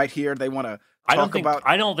right here they want to talk about...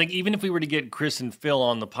 I don't think, even if we were to get Chris and Phil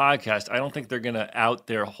on the podcast, I don't think they're going to out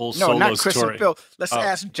their whole Solo story. No, not Chris story. and Phil. Let's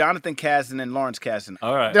ask Jonathan Kasdan and Lawrence Kasdan.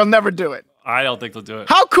 All right. They'll never do it. I don't think they'll do it.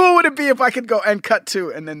 How cool would it be if I could go and cut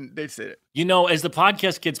to and then they said it? As the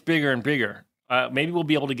podcast gets bigger and bigger, maybe we'll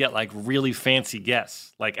be able to get like really fancy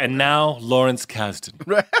guests. And now Lawrence Kasdan.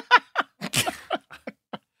 Right.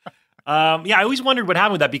 I always wondered what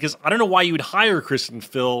happened with that because I don't know why you would hire Chris and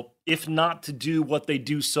Phil if not to do what they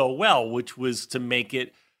do so well, which was to make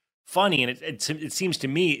it funny. And it seems to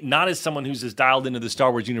me, not as someone who's as dialed into the Star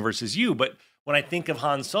Wars universe as you, but when I think of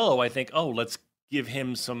Han Solo, I think, let's give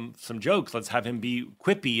him some jokes. Let's have him be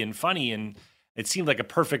quippy and funny, and it seemed like a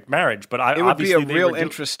perfect marriage. But it would be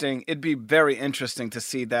It'd be very interesting to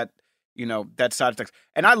see that, that side of things.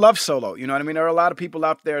 And I love Solo. You know what I mean? There are a lot of people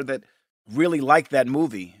out there that really like that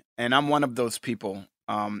movie, and I'm one of those people.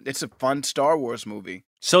 It's a fun Star Wars movie.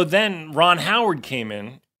 So then Ron Howard came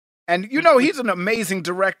in, and he's an amazing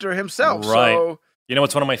director himself. Right. So.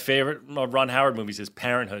 What's one of my favorite Ron Howard movies is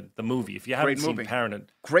Parenthood, the movie. If you haven't seen Parenthood.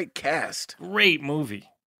 Great cast. Great movie.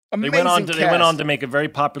 Amazing They went on to make a very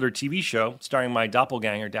popular TV show starring my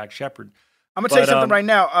doppelganger, Dax Shepard. I'm going to tell you something right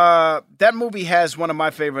now. That movie has one of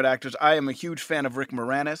my favorite actors. I am a huge fan of Rick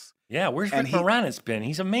Moranis. Yeah, where's Rick Moranis been?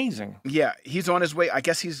 He's amazing. Yeah, he's on his way. I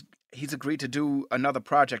guess he's he's agreed to do another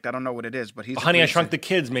project. I don't know what it is, but he's Honey, I agreed Shrunk to- the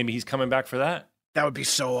Kids. Maybe he's coming back for that. That would be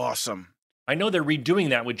so awesome. I know they're redoing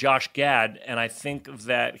that with Josh Gad, and I think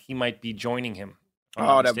that he might be joining him. if I'm Oh,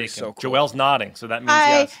 not that'd be mistaken. so cool. Joel's nodding, so that means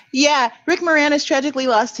Hi. yes. Yeah, Rick Moranis tragically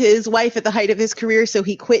lost his wife at the height of his career, so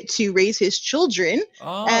he quit to raise his children.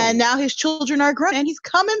 Oh. And now his children are grown, and he's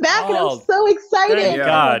coming back, and Oh, I'm so excited. Thank Yeah.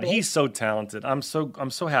 God, he's so talented. I'm so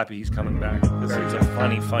happy he's coming back. This is a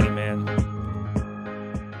funny man.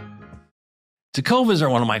 Tecovas are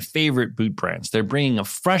one of my favorite boot brands. They're bringing a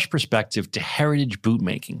fresh perspective to heritage boot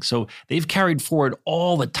making. So they've carried forward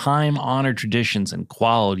all the time-honored traditions and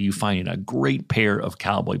quality you find in a great pair of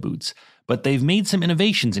cowboy boots. But they've made some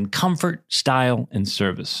innovations in comfort, style, and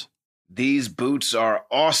service. These boots are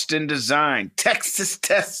Austin designed, Texas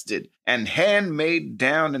tested, and handmade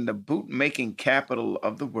down in the boot-making capital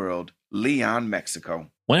of the world, Leon,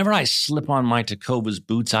 Mexico. Whenever I slip on my Tecovas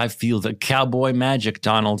boots, I feel the cowboy magic,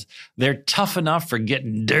 Donald. They're tough enough for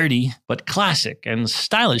getting dirty, but classic and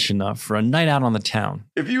stylish enough for a night out on the town.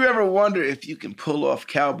 If you ever wonder if you can pull off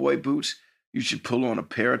cowboy boots, you should pull on a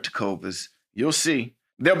pair of Tecovas. You'll see.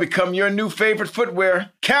 They'll become your new favorite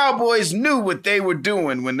footwear. Cowboys knew what they were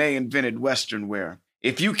doing when they invented Western wear.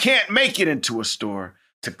 If you can't make it into a store,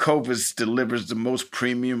 Tecovas delivers the most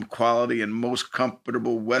premium quality and most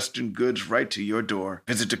comfortable Western goods right to your door.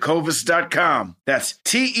 Visit Tecovas.com. That's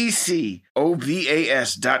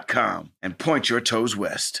TECOVAS.com and point your toes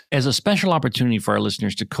west. As a special opportunity for our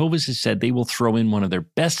listeners, Tecovas has said they will throw in one of their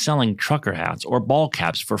best-selling trucker hats or ball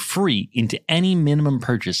caps for free into any minimum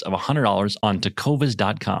purchase of $100 on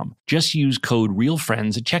Tecovas.com. Just use code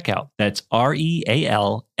REALFRIENDS at checkout. That's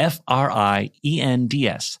REALFRIENDS.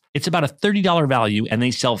 It's about a $30 value, and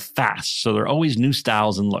they sell fast, so there are always new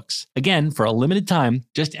styles and looks. Again, for a limited time,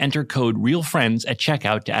 just enter code REALFRIENDS at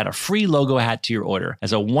checkout to add a free logo hat to your order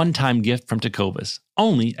as a one-time gift from Tecovas,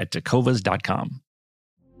 only at Tecovas.com.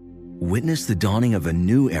 Witness the dawning of a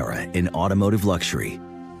new era in automotive luxury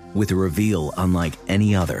with a reveal unlike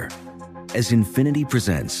any other as Infiniti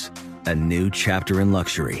presents a new chapter in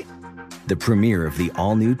luxury, the premiere of the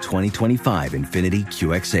all-new 2025 Infiniti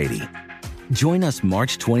QX80. Join us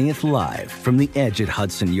March 20th live from the Edge at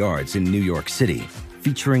Hudson Yards in New York City,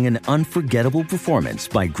 featuring an unforgettable performance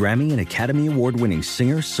by Grammy and Academy Award-winning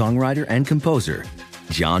singer, songwriter, and composer,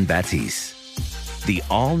 Jon Batiste. The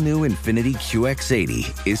all-new Infiniti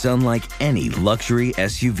QX80 is unlike any luxury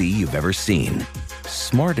SUV you've ever seen.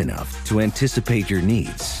 Smart enough to anticipate your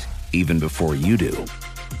needs, even before you do.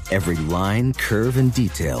 Every line, curve, and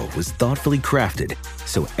detail was thoughtfully crafted,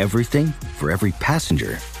 so everything for every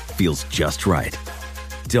passenger feels just right.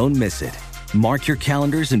 Don't miss it. Mark your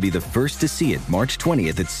calendars and be the first to see it March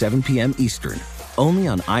 20th at 7 p.m. Eastern, only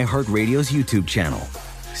on iHeartRadio's YouTube channel.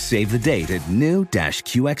 Save the date at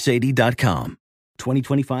new-QX80.com.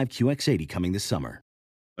 2025 QX80 coming this summer.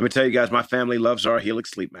 Let me tell you guys, my family loves our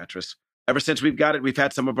Helix sleep mattress. Ever since we've got it, we've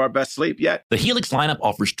had some of our best sleep yet. The Helix lineup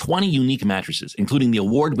offers 20 unique mattresses, including the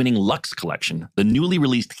award-winning Luxe Collection, the newly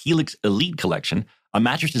released Helix Elite Collection, a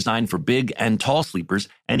mattress designed for big and tall sleepers,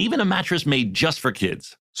 and even a mattress made just for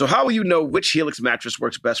kids. So how will you know which Helix mattress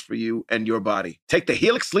works best for you and your body? Take the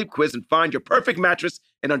Helix Sleep Quiz and find your perfect mattress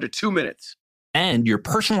in under 2 minutes. And your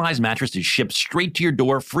personalized mattress is shipped straight to your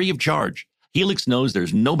door free of charge. Helix knows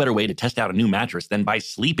there's no better way to test out a new mattress than by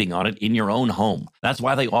sleeping on it in your own home. That's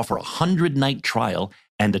why they offer a 100-night trial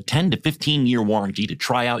and a 10 to 15-year warranty to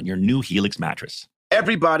try out your new Helix mattress.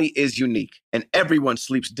 Everybody is unique, and everyone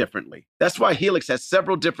sleeps differently. That's why Helix has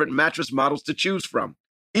several different mattress models to choose from,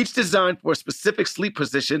 each designed for specific sleep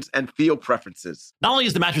positions and feel preferences. Not only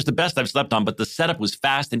is the mattress the best I've slept on, but the setup was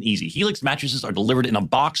fast and easy. Helix mattresses are delivered in a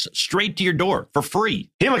box straight to your door for free.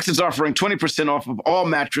 Helix is offering 20% off of all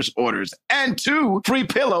mattress orders and 2 free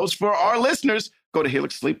pillows for our listeners. Go to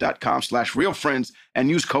helixsleep.com/realfriends and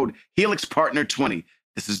use code HelixPartner20.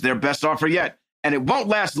 This is their best offer yet, and it won't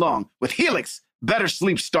last long. With Helix, better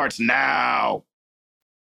sleep starts now.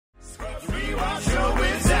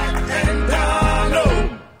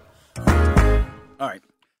 All right,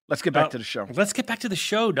 let's get back to the show. Let's get back to the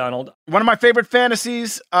show, Donald. One of my favorite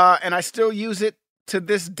fantasies, and I still use it to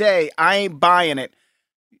this day. I ain't buying it.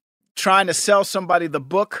 Trying to sell somebody the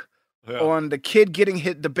book on the kid getting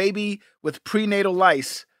hit, the baby with prenatal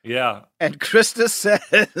lice. Yeah. And Krista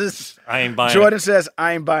says, I ain't buying Jordan it. says,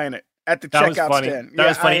 I ain't buying it. At the That was checkout funny. stand. That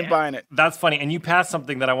was funny. I ain't buying it. That's funny. And you passed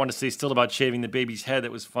something that I want to say still about shaving the baby's head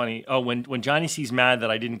that was funny. Oh, when Johnny C's mad that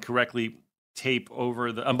I didn't correctly tape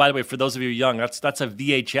over the... And by the way, for those of you young, that's a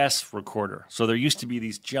VHS recorder. So there used to be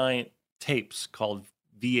these giant tapes called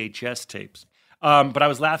VHS tapes. But I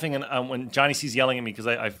was laughing and when Johnny C's yelling at me because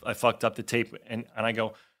I fucked up the tape. And I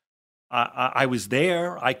go, I was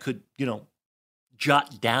there. I could,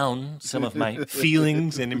 jot down some of my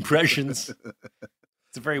feelings and impressions.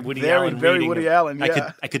 It's a very Woody Allen very reading. Woody Allen,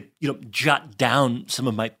 yeah. I could, jot down some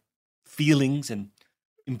of my feelings and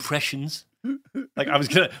impressions. Like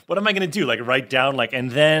what am I gonna do? Like write down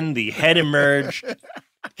and then the head emerged.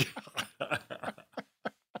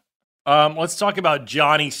 Let's talk about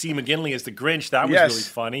Johnny C. McGinley as the Grinch. That was really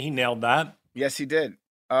funny. He nailed that. Yes, he did.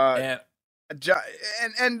 And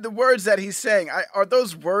the words that he's saying, are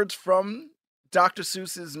those words from Dr.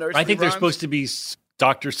 Seuss's nursery I think they're rhymes? supposed to be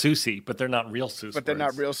Dr. Susie, but they're not real Seuss But they're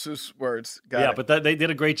words. not real Seuss words. But they did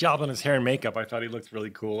a great job on his hair and makeup. I thought he looked really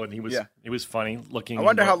cool, and he was funny looking. I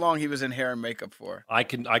wonder how long he was in hair and makeup for. I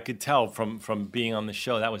could tell from being on the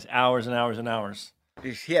show. That was hours and hours and hours.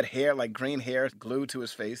 He had hair, green hair glued to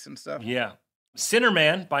his face and stuff. Yeah. Sinner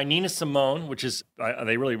Man by Nina Simone, which is,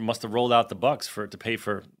 they really must have rolled out the bucks to pay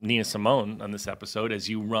for Nina Simone on this episode as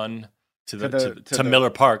you run to Miller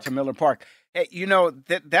Park. To Miller Park. Hey,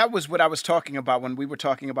 that was what I was talking about when we were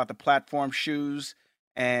talking about the platform shoes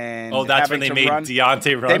and that's when they made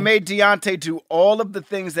Deontay run? They made Deontay do all of the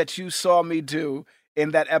things that you saw me do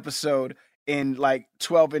in that episode in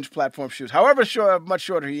 12-inch platform shoes. However much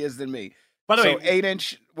shorter he is than me. By the way,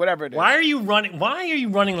 8-inch, whatever it is. Why are you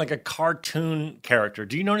running like a cartoon character?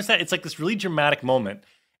 Do you notice that? It's like this really dramatic moment.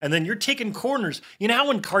 And then you're taking corners. You know how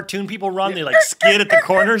when cartoon people run, they skid at the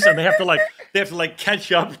corners and they have to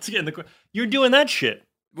catch up to get in the corner. You're doing that shit.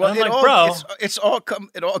 Well, bro,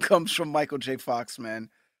 it all comes from Michael J. Fox, man.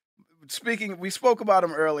 We spoke about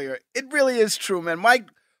him earlier. It really is true, man.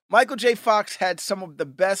 Michael J. Fox had some of the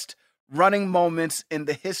best running moments in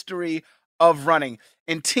the history of running.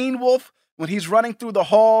 In Teen Wolf, when he's running through the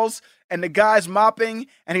halls and the guy's mopping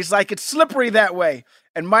and he's like, it's slippery that way.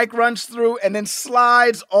 And Mike runs through and then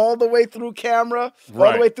slides all the way through camera,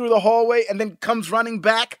 all the way through the hallway, and then comes running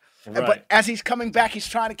back. Right. But as he's coming back, he's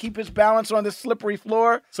trying to keep his balance on the slippery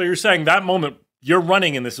floor. So you're saying that moment, you're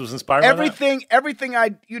running in this was inspired by that?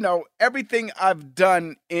 Everything I've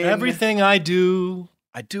done in... Everything I do...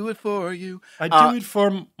 I do it for you. I do it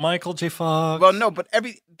for Michael J. Fox. Well, no, but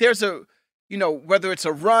there's a... whether it's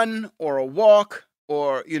a run or a walk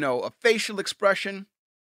or, a facial expression,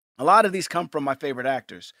 a lot of these come from my favorite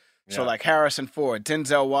actors. Yeah. So like Harrison Ford,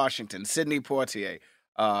 Denzel Washington, Sidney Poitier,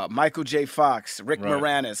 Michael J. Fox, Rick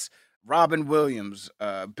Moranis, Robin Williams,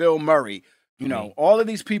 Bill Murray. All of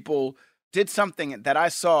these people did something that I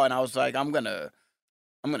saw and I was like, I'm gonna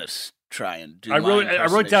try and do. I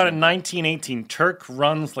wrote down in 1918, Turk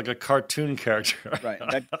runs like a cartoon character. Right.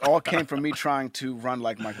 That all came from me trying to run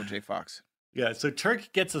like Michael J. Fox. Yeah, so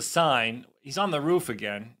Turk gets a sign. He's on the roof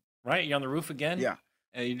again, right? You on the roof again? Yeah.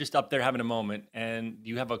 And you're just up there having a moment, and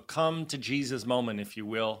you have a come to Jesus moment, if you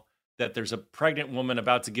will, that there's a pregnant woman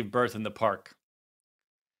about to give birth in the park.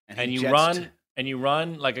 And you run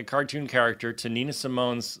like a cartoon character to Nina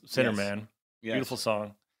Simone's Sinner Man. Yes. Beautiful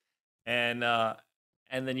song. And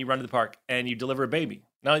then you run to the park, and you deliver a baby.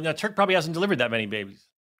 Now Turk probably hasn't delivered that many babies.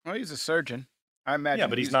 Well, he's a surgeon. I imagine. Yeah,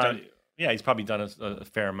 but he's not. He's probably done a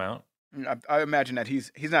fair amount. I imagine that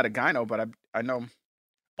he's not a gyno, but I know.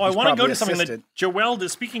 Oh, I want to go to something that Joelle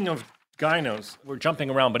does. Speaking of gynos, we're jumping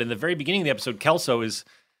around, but in the very beginning of the episode, Kelso is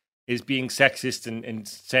being sexist and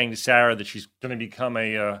saying to Sarah that she's going to become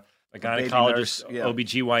a gynecologist,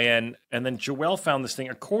 OBGYN. And then Joelle found this thing.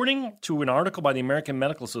 According to an article by the American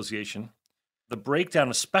Medical Association, the breakdown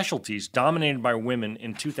of specialties dominated by women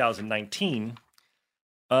in 2019,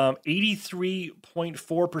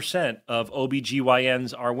 83.4% of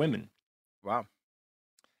OBGYNs are women. Wow.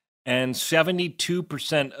 And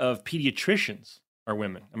 72% of pediatricians are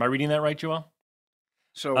women. Am I reading that right, Joel?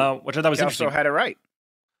 So, which I thought was Kelso interesting. had it right.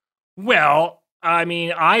 Well, I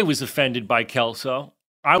mean, I was offended by Kelso.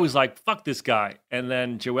 I was like, "Fuck this guy," and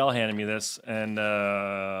then Joelle handed me this, and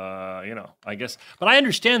I guess. But I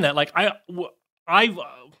understand that. Like, have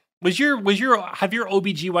your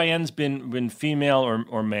OBGYNs been female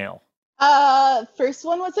or male? First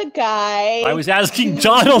one was a guy. I was asking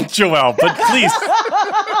Donald, Joelle, but please.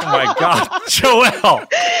 Oh my God, Joelle.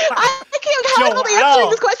 I can't handle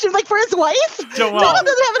answering this question for his wife. Donald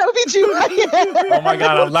doesn't have an OBGYN. Oh my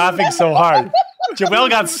God, I'm laughing so hard. Joelle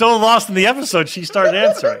got so lost in the episode, she started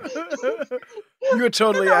answering. You were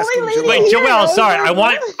totally asking Joelle. Wait, Joelle, sorry.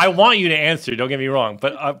 I want you to answer. Don't get me wrong,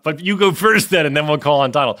 but you go first then, and then we'll call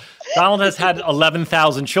on Donald. Donald has had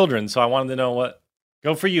 11,000 children, so I wanted to know what.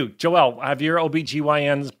 Go for you. Joelle, have your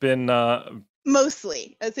OBGYNs been...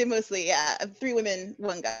 Mostly. I'd say mostly, yeah. 3 women,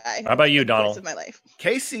 1 guy. How about you, Donald? Of my life.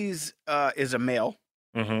 Casey's is a male.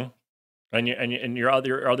 Mm-hmm. And your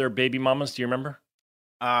other baby mamas, do you remember?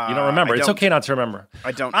 You don't remember. It's okay not to remember.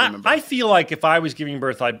 I don't remember. I feel like if I was giving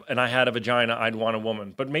birth and I had a vagina, I'd want a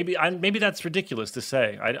woman. But maybe that's ridiculous to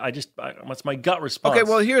say. What's my gut response? Okay,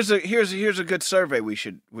 well here's a good survey we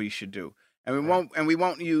should do, and we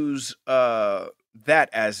won't use that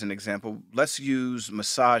as an example. Let's use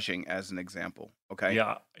massaging as an example. Okay.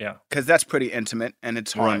 Yeah. Because that's pretty intimate and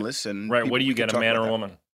it's harmless. Right. And right. What do you get, a man or a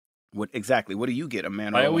woman? What exactly? What do you get, a man or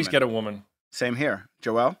a woman? I always get a woman. Same here,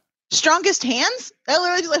 Joel. Strongest hands?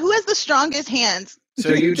 Who has the strongest hands? So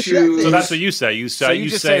you choose. So that's what you say. You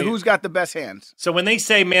say who's got the best hands. So when they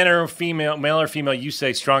say male or female, you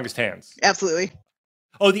say strongest hands. Absolutely.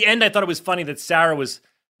 Oh, the end. I thought it was funny that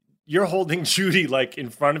you're holding Judy like in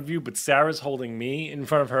front of you, but Sarah's holding me in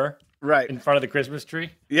front of her. Right. In front of the Christmas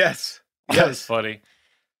tree. Yes. That was funny.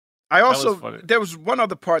 There was one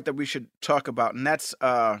other part that we should talk about, and that's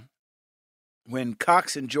when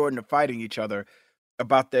Cox and Jordan are fighting each other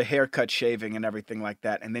about their haircut, shaving, and everything like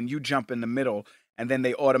that. And then you jump in the middle, and then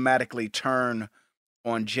they automatically turn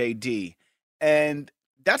on JD. And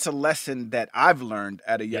that's a lesson that I've learned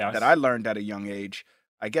at a young age.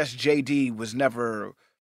 I guess JD was never,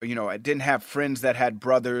 I didn't have friends that had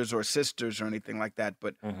brothers or sisters or anything like that.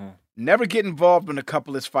 But never get involved when a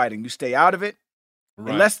couple is fighting. You stay out of it.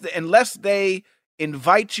 Right. Unless they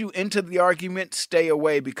invite you into the argument, stay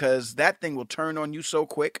away, because that thing will turn on you so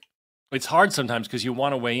quick. It's hard sometimes because you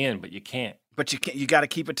want to weigh in, but you can't. But you can't. You got to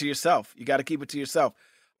keep it to yourself.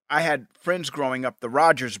 I had friends growing up, the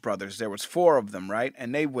Rogers brothers. There was 4 of them, right?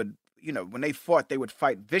 And they would, when they fought, they would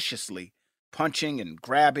fight viciously, punching and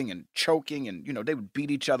grabbing and choking, and they would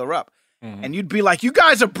beat each other up. Mm-hmm. And you'd be like, "You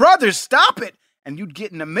guys are brothers, stop it!" And you'd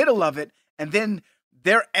get in the middle of it, and then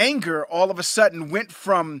their anger all of a sudden went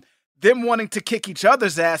from them wanting to kick each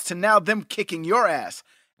other's ass to now them kicking your ass.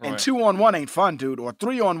 And 2-on-1 ain't fun, dude. Or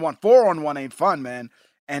 3-on-1, 4-on-1 ain't fun, man.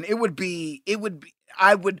 And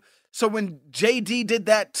so when JD did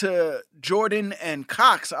that to Jordan and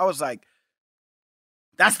Cox, I was like,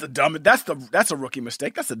 that's a rookie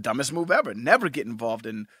mistake. That's the dumbest move ever. Never get involved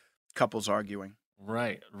in couples arguing.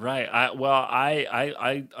 Right. I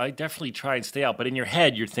definitely try and stay out. But in your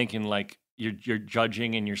head, you're thinking like, you're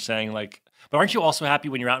judging and you're saying like, but aren't you also happy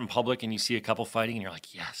when you're out in public and you see a couple fighting and you're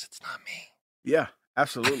like, yes, it's not me. Yeah.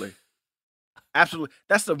 Absolutely. Absolutely.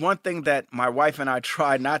 That's the one thing that my wife and I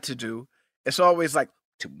try not to do. It's always like,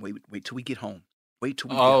 wait till we get home. Wait till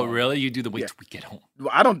we get home. Oh, really? You do the wait till we get home. Well,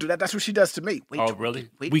 I don't do that. That's what she does to me. Really?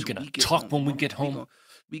 We're going to talk when we get home.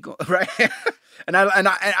 We go right. and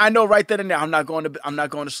I know right then and there, I'm not going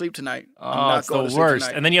to sleep tonight. It's the worst.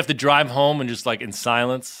 And then you have to drive home and just like in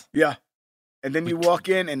silence. Yeah. And then you walk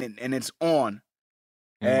in and it's on.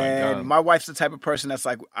 And my wife's the type of person that's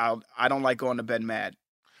like, I don't like going to bed mad.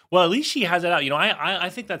 Well, at least she has it out. I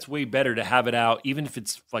think that's way better to have it out, even if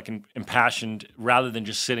it's like impassioned, rather than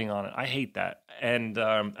just sitting on it. I hate that, and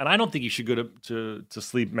I don't think you should go to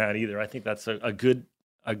sleep mad either. I think that's a good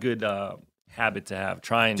habit to have.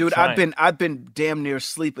 Dude, I've been damn near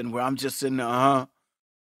sleeping where I'm just in where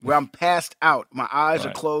I'm passed out. My eyes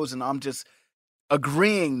are closed and I'm just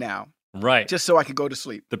agreeing now. Right. Just so I could go to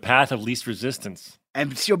sleep. The path of least resistance.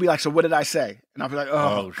 And she'll be like, "So what did I say?" And I'll be like,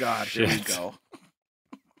 "Oh God, shit. Here we go."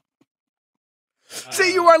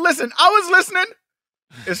 See, you weren't listening. I was listening.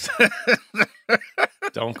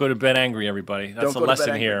 Don't go to bed angry, everybody. That's a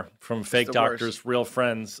lesson here from Fake Doctors, Real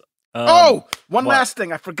Friends. One last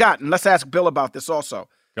thing I forgot, and let's ask Bill about this also.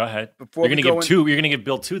 Go ahead. You're going to give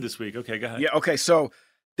Bill 2 this week. Okay, go ahead. Yeah. Okay. So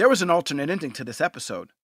there was an alternate ending to this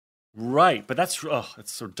episode. Right, but it's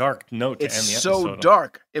so dark note to end the episode. It's so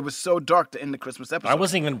dark. It was so dark to end the Christmas episode. I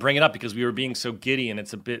wasn't even bringing it up because we were being so giddy and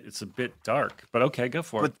it's a bit dark. But okay, go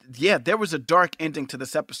for it. But yeah, there was a dark ending to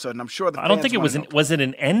this episode, and I'm sure I don't think it was. Was it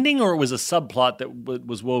an ending or it was a subplot that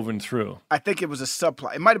was woven through? I think it was a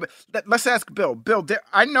subplot. It might have been. Let's ask Bill. Bill,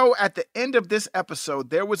 I know at the end of this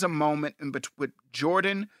episode there was a moment with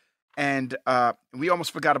Jordan and we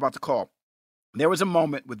almost forgot about the call. There was a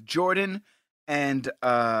moment with Jordan and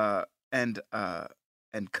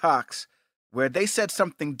Cox where they said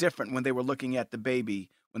something different when they were looking at the baby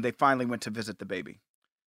when they finally went to visit the baby,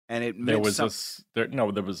 and it there was a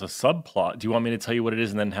subplot. Do you want me to tell you what it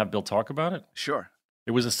is and then have Bill talk about it? Sure.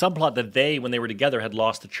 It was a subplot that they, when they were together, had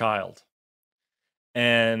lost a child,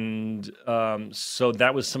 and so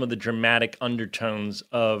that was some of the dramatic undertones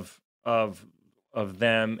of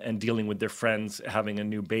them and dealing with their friends having a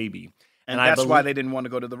new baby. And that's why they didn't want to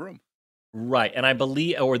go to the room. Right. And I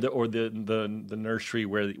believe, or the nursery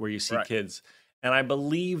where you see kids. And I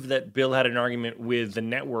believe that Bill had an argument with the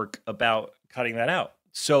network about cutting that out.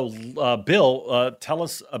 So, Bill, tell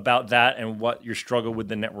us about that and what your struggle with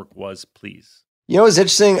the network was, please. You know, it's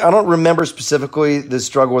interesting. I don't remember specifically the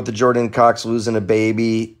struggle with the Jordan Cox losing a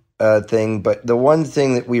baby thing, but the one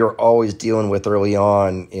thing that we were always dealing with early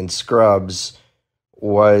on in Scrubs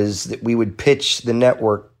was that we would pitch the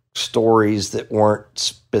network stories that weren't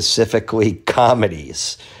specifically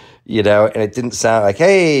comedies, you know, and it didn't sound like,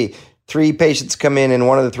 hey, 3 patients come in and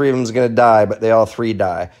one of the 3 of them is going to die, but they all 3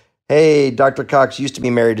 die. Hey, Dr. Cox used to be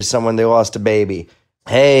married to someone, they lost a baby.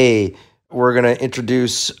 Hey, we're going to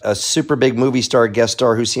introduce a super big movie star, guest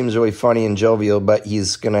star, who seems really funny and jovial, but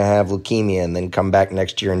he's going to have leukemia and then come back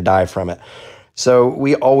next year and die from it. So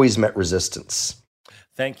we always met resistance.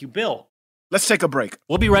 Thank you, Bill. Let's take a break.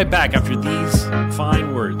 We'll be right back after these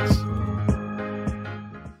fine words.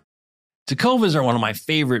 Tecovas are one of my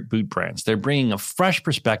favorite boot brands. They're bringing a fresh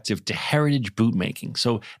perspective to heritage boot making.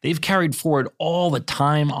 So they've carried forward all the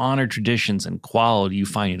time-honored traditions and quality you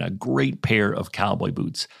find in a great pair of cowboy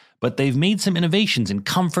boots. But they've made some innovations in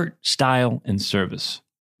comfort, style, and service.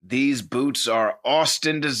 These boots are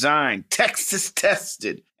Austin designed, Texas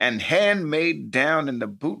tested, and handmade down in the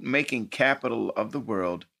boot-making capital of the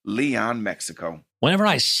world, Leon, Mexico. Whenever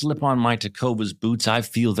I slip on my Tecovas boots, I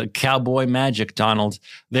feel the cowboy magic, Donald.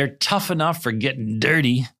 They're tough enough for getting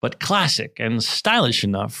dirty, but classic and stylish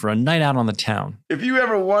enough for a night out on the town. If you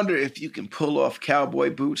ever wonder if you can pull off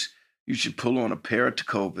cowboy boots, you should pull on a pair of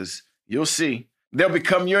Tecovas. You'll see. They'll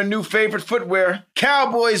become your new favorite footwear.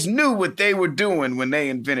 Cowboys knew what they were doing when they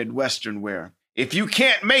invented Western wear. If you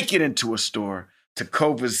can't make it into a store,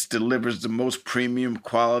 Tecovas delivers the most premium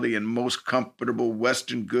quality and most comfortable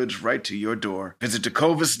Western goods right to your door. Visit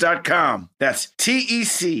Tecovas.com. That's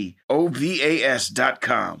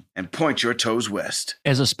TECOVAS.com and point your toes west.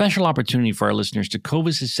 As a special opportunity for our listeners,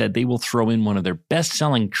 Tecovas has said they will throw in one of their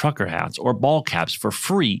best-selling trucker hats or ball caps for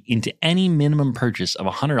free into any minimum purchase of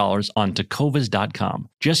 $100 on Tecovas.com.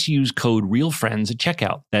 Just use code REALFRIENDS at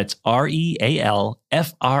checkout. That's REALFRIENDS.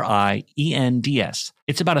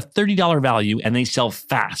 It's about a $30 value, and they sell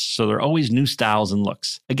fast, so there are always new styles and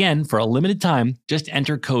looks. Again, for a limited time, just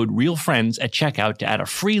enter code REALFRIENDS at checkout to add a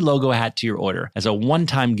free logo hat to your order as a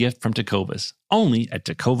one-time gift from Tecovas, only at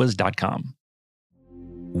Tecovas.com.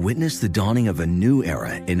 Witness the dawning of a new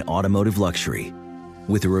era in automotive luxury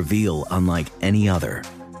with a reveal unlike any other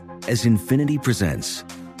as Infiniti presents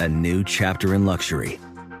a new chapter in luxury,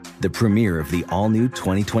 the premiere of the all-new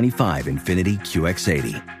 2025 Infiniti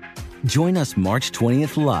QX80. Join us March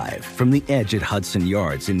 20th live from the Edge at Hudson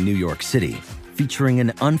Yards in New York City, featuring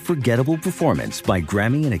an unforgettable performance by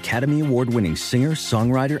Grammy and Academy Award-winning singer,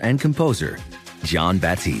 songwriter, and composer, Jon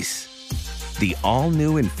Batiste. The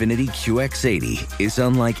all-new Infiniti QX80 is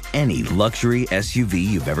unlike any luxury SUV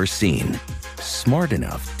you've ever seen. Smart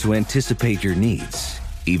enough to anticipate your needs,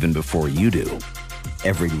 even before you do.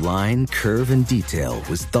 Every line, curve, and detail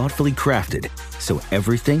was thoughtfully crafted, so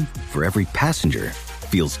everything for every passenger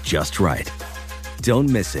feels just right. Don't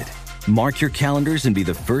miss it. Mark your calendars and be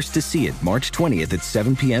the first to see it March 20th at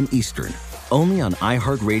 7 p.m. Eastern, only on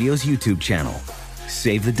iHeartRadio's YouTube channel.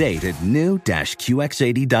 Save the date at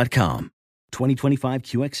new-QX80.com. 2025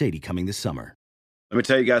 QX80 coming this summer. Let me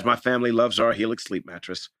tell you guys, my family loves our Helix sleep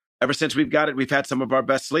mattress. Ever since we've got it, we've had some of our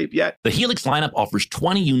best sleep yet. The Helix lineup offers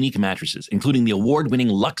 20 unique mattresses, including the award-winning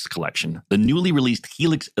Luxe Collection, the newly released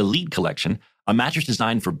Helix Elite Collection, a mattress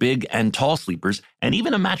designed for big and tall sleepers, and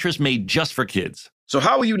even a mattress made just for kids. So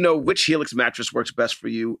how will you know which Helix mattress works best for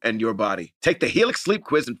you and your body? Take the Helix Sleep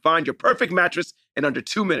Quiz and find your perfect mattress in under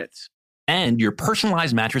 2 minutes. And your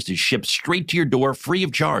personalized mattress is shipped straight to your door free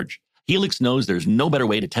of charge. Helix knows there's no better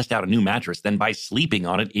way to test out a new mattress than by sleeping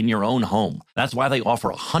on it in your own home. That's why they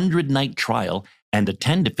offer a 100-night trial and a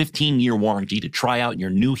 10 to 15-year warranty to try out your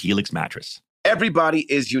new Helix mattress. Everybody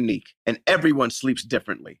is unique, and everyone sleeps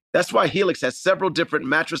differently. That's why Helix has several different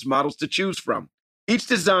mattress models to choose from, each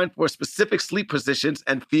designed for specific sleep positions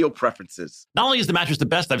and feel preferences. Not only is the mattress the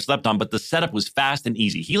best I've slept on, but the setup was fast and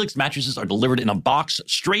easy. Helix mattresses are delivered in a box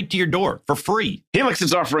straight to your door for free. Helix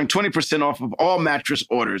is offering 20% off of all mattress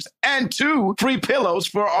orders and 2 free pillows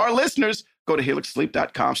for our listeners. Go to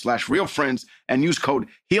helixsleep.com/realfriends and use code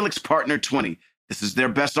HelixPartner20. This is their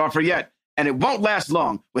best offer yet, and it won't last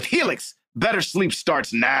long. With Helix, better sleep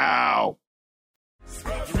starts now.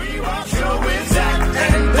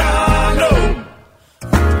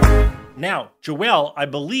 Now, Joelle, I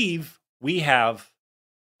believe we have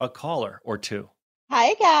a caller or two.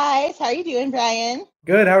 Hi, guys. How are you doing, Brian?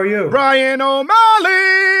 Good. How are you? Brian O'Malley!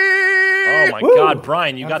 Oh, my God,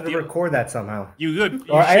 Brian, you got to record that somehow. You good?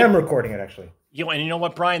 Or I am recording it, actually. And you know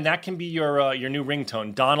what, Brian? That can be your new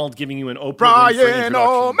ringtone. Donald giving you an Oprah Brian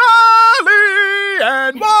O'Malley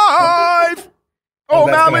and wife.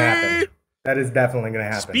 O'Malley That is definitely going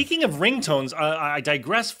to happen. Speaking of ringtones, I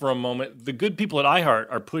digress for a moment. The good people at iHeart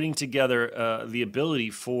are putting together the ability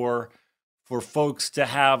for folks to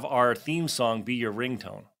have our theme song be your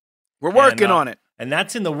ringtone. We're working on it. And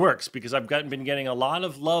that's in the works because I've been getting a lot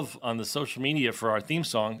of love on the social media for our theme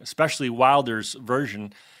song, especially Wilder's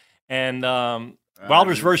version. And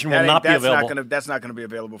Wilder's version will not be available. That's not going to be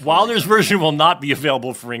available. For Wilder's version will not be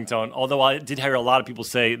available for ringtone, although I did hear a lot of people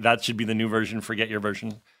say that should be the new version, forget your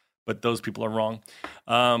version. But those people are wrong.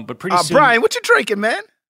 But pretty soon... Brian, what you drinking, man?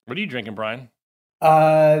 What are you drinking, Brian?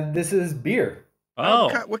 This is beer.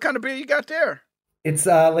 Oh. What kind of beer you got there? It's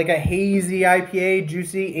like a hazy IPA,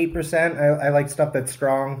 juicy, 8%. I like stuff that's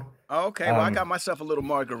strong. Oh, okay, well, I got myself a little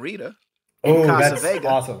margarita. Oh, Casa that's Vega.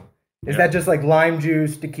 awesome. Is that just like lime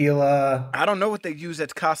juice, tequila? I don't know what they use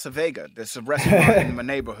at Casa Vega. There's a restaurant in my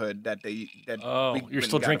neighborhood that they... You're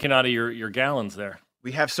still drinking out of your gallons there.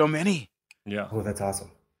 We have so many. Yeah. Oh, that's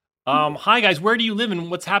awesome. Hi, guys. Where do you live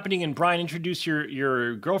and what's happening? And Brian, introduce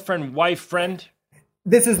your girlfriend, wife, friend.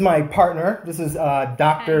 This is my partner. This is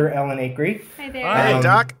Dr. Ellen Akery. Hi there. Hey,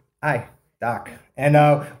 Doc. Hi, Doc.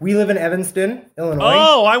 And we live in Evanston, Illinois.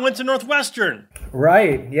 Oh, I went to Northwestern.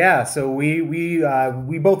 Right. Yeah. So we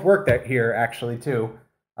both work here actually too.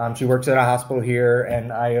 She works at a hospital here,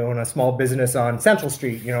 and I own a small business on Central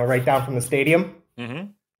Street. Right down from the stadium.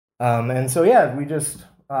 Mm-hmm. And so yeah, we just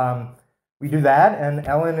we do that. And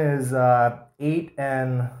Ellen is 8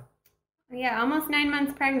 and. Yeah, almost 9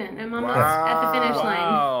 months pregnant. I'm almost at the finish line.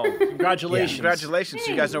 Wow. Congratulations. Congratulations.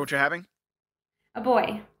 So you guys know what you're having? A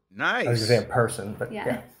boy. Nice. I was going to say a person, but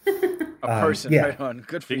yeah. A person, yeah. right on.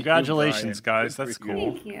 Good for Congratulations, you, Brian. guys. That's cool.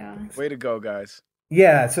 Thank you. Way to go, guys.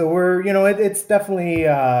 Yeah, so we're, it's definitely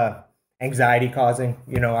anxiety causing.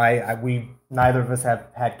 We neither of us have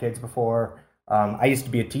had kids before. I used to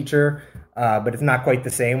be a teacher, but it's not quite the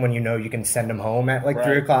same when you can send them home at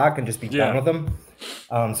 3 o'clock and just be done with them.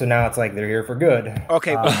 So now it's like they're here for good.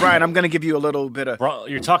 Okay, but Brian, I'm going to give you a little bit of...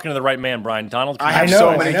 You're talking to the right man, Brian. Donald. I have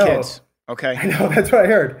so many kids. Okay. I know, that's what I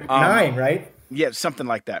heard. 9, right? Yeah, something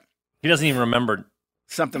like that. He doesn't even remember.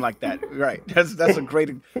 Something like that. Right. That's a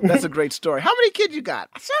great story. How many kids you got?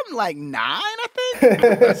 Something like 9, I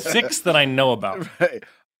think. 6 that I know about. Right.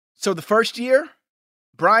 So the first year,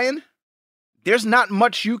 Brian, there's not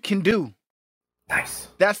much you can do. Nice.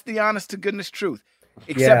 That's the honest to goodness truth.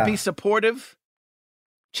 Except be supportive,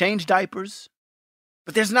 change diapers.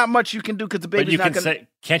 But there's not much you can do because the baby's not going to...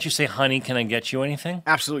 Can't you say, honey, can I get you anything?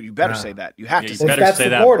 Absolutely. You better say that. You have to say that. That's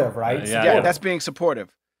supportive, right? Yeah, that's being supportive.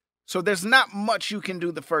 So there's not much you can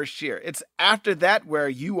do the first year. It's after that where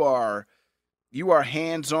you are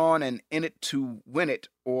hands-on and in it to win it,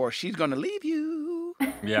 or she's going to leave you.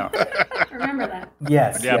 Yeah. Remember that.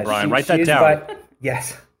 Yes. Yeah, yes. Brian, write that down.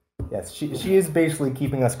 Yes. She is basically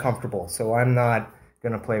keeping us comfortable, so I'm not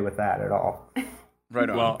going to play with that at all. Right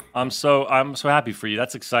on. Well, I'm so happy for you.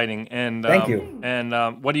 That's exciting. And thank you. And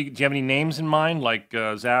do you have any names in mind, like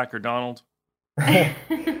Zach or Donald?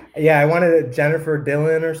 Yeah, I wanted Jennifer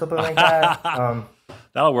Dylan or something like that.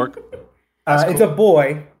 That'll work. It's a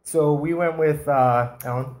boy, so we went with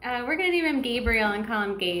Ellen. We're gonna name him Gabriel and call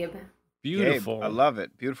him Gabe. Beautiful. Gabe. I love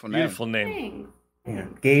it. Beautiful name. Beautiful name. Yeah.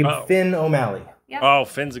 Gabe Finn O'Malley. Yep. Oh,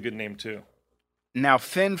 Finn's a good name too. Now,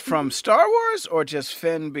 Finn from Star Wars, or just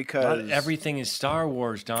Finn because... Not everything is Star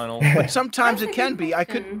Wars, Donald. But sometimes it can be. I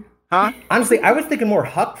could... Huh? Honestly, I was thinking more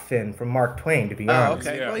Huck Finn from Mark Twain, to be honest.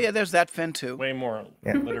 Okay. Well, yeah, there's that Finn, too. Way more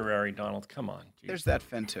literary, Donald. Come on. Geez. There's that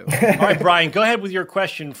Finn, too. All right, Brian, go ahead with your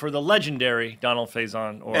question for the legendary Donald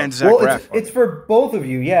Faison. And Zach Braff. It's for both of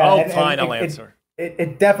you, yeah. Oh, fine, I'll answer.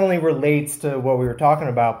 It definitely relates to what we were talking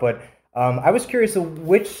about, but I was curious of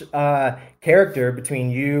which character between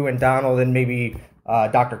you and Donald and maybe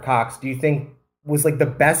Dr. Cox do you think was like the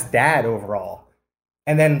best dad overall?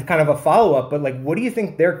 And then kind of a follow-up, but like, what do you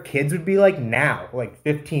think their kids would be like now, like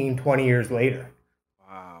 15, 20 years later?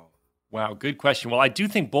 Wow, good question. Well, I do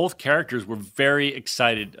think both characters were very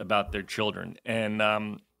excited about their children. And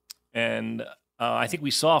I think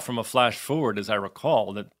we saw from a flash forward, as I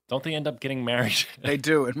recall, that don't they end up getting married? They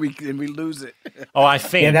do, and we lose it. Oh, I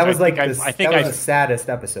faint. Yeah, that was the saddest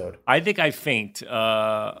episode. I think I faint.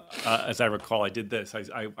 As I recall, I did this.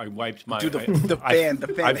 I wiped my...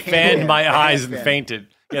 I fanned my eyes and fainted.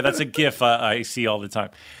 Yeah, that's a GIF I see all the time.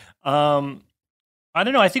 I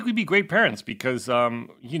don't know. I think we'd be great parents because,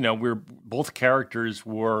 we're both characters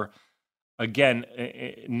were, again,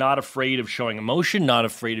 not afraid of showing emotion, not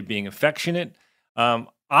afraid of being affectionate.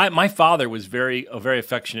 My father was a very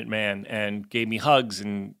affectionate man and gave me hugs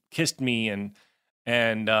and kissed me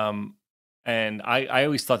and I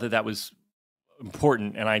always thought that was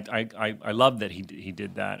important, and I love that he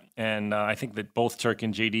did that, and I think that both Turk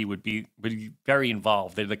and JD would be very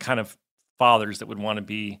involved. They're the kind of fathers that would want to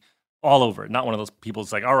be all over it. Not one of those people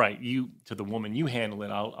that's like, all right, you to the woman, you handle it.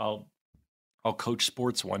 I'll coach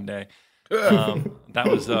sports one day. That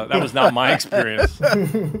was not my experience.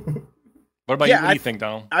 What about you? What do you think,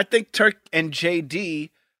 Donald? I think Turk and JD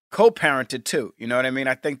co-parented too. You know what I mean?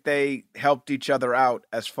 I think they helped each other out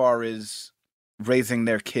as far as raising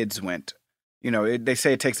their kids went. You know, they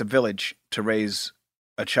say it takes a village to raise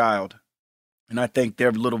a child. And I think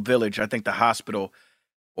their little village, I think the hospital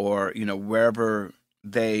or, you know, wherever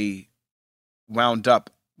they wound up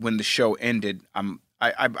when the show ended,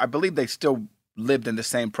 I believe they still lived in the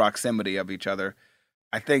same proximity of each other.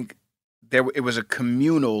 I think it was a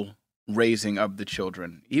communal raising of the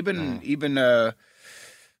children. Even I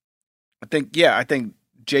think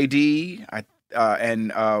JD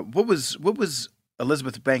and what was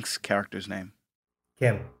Elizabeth Banks' character's name?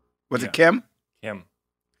 Kim. Was it Kim? Kim.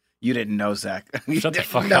 You didn't know, Zach. Shut the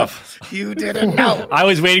fuck up. You didn't know. I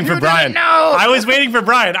was waiting for Brian. I was waiting for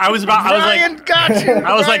Brian. Brian got you.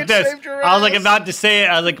 I was like this. I was like about to say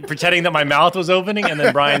it. I was like pretending that my mouth was opening, and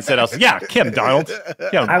then Brian said, "Yeah, Kim, Donald."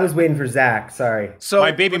 Kim. I was waiting for Zach. Sorry. So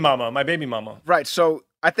my baby mama. Right. So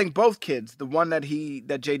I think both kids, the one that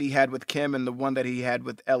JD had with Kim, and the one that he had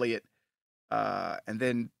with Elliot, and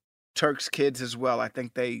then Turk's kids as well. I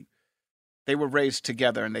think they were raised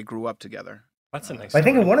together and they grew up together. That's a nice. I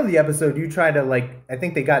think in one of the episodes you tried to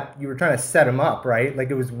you were trying to set them up, right? Like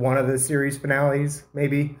it was one of the series finales,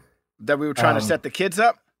 maybe. That we were trying to set the kids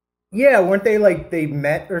up? Yeah, weren't they they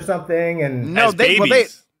met or something? And no, as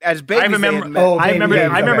babies. As babies. I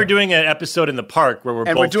remember doing an episode in the park where we're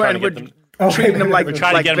both trying to get them. Treating them like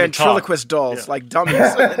ventriloquist dolls, like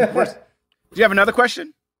dummies. Do you have another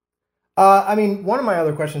question? I mean, one of my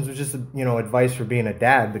other questions was just, advice for being a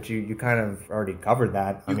dad, but you kind of already covered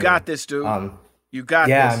that. You got this, dude. You got this.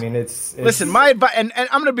 Yeah, I mean, it's... Listen, my advice, and I'm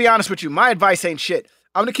going to be honest with you, my advice ain't shit.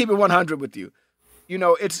 I'm going to keep it 100 with you. You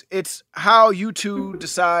know, it's how you two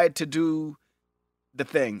decide to do the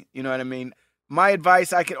thing. You know what I mean? My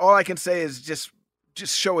advice, all I can say is just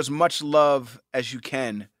show as much love as you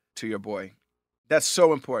can to your boy. That's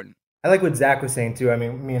so important. I like what Zach was saying, too. I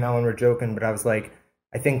mean, me and Ellen were joking, but I was like,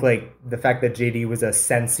 I think the fact that JD was a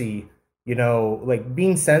sensei,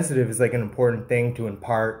 being sensitive is an important thing to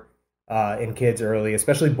impart in kids early,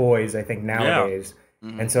 especially boys, I think nowadays. Yeah.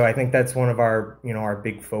 Mm-hmm. And so I think that's one of our, our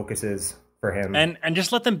big focuses for him. And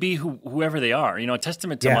just let them be whoever they are. A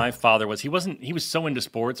testament to my father was he was so into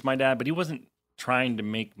sports, my dad, but he wasn't trying to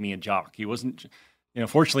make me a jock. He wasn't,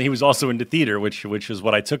 fortunately he was also into theater, which is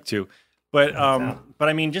what I took to. But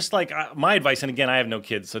I mean, just my advice, and again, I have no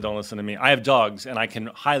kids, so don't listen to me. I have dogs, and I can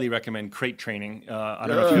highly recommend crate training. I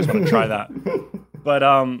don't know if you guys want to try that.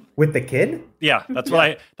 But with the kid, yeah, that's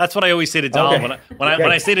what I always say to Donald when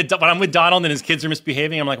I'm with Donald and his kids are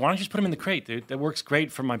misbehaving. I'm like, why don't you just put him in the crate, dude? That works great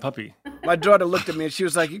for my puppy. My daughter looked at me and she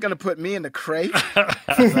was like, "You're gonna put me in the crate?" I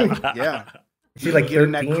was like, yeah. She get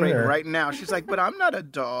in that crate right now. She's like, "But I'm not a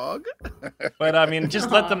dog." But I mean, just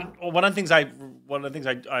let them. One of the things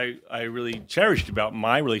I really cherished about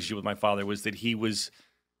my relationship with my father was that he was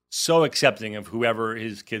so accepting of whoever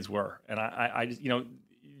his kids were, and I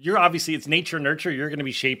you're obviously it's nature nurture. You're going to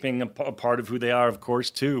be shaping a part of who they are, of course,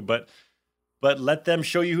 too. But let them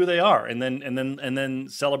show you who they are, and then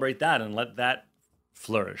celebrate that and let that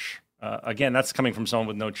flourish. Again, that's coming from someone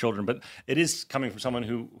with no children, but it is coming from someone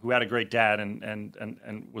who had a great dad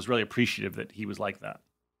and was really appreciative that he was like that.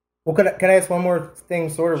 Well, can I ask one more thing,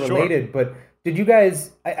 sort of related? Sure. But did you guys?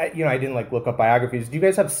 I didn't look up biographies. Do you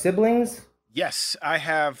guys have siblings? Yes, I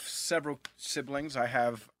have several siblings. I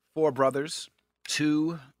have 4 brothers,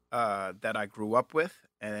 2 that I grew up with,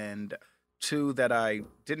 and 2 that I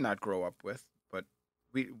did not grow up with.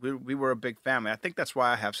 We were a big family. I think that's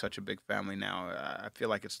why I have such a big family now. I feel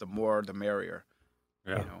like it's the more the merrier.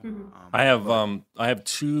 Yeah. I have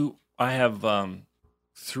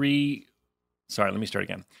 3. Sorry, let me start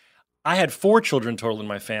again. I had 4 children total in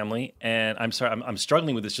my family, and I'm sorry, I'm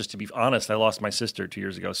struggling with this. Just to be honest, I lost my sister 2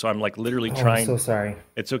 years ago, so I'm literally trying. I'm so sorry.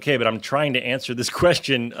 It's okay, but I'm trying to answer this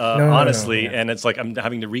question honestly, and it's I'm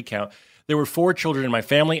having to recount. There were 4 children in my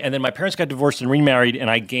family, and then my parents got divorced and remarried, and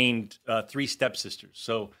I gained 3 stepsisters.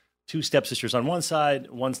 So 2 stepsisters on one side,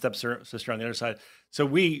 1 stepsister on the other side. So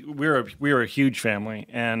we're a huge family,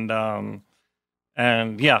 and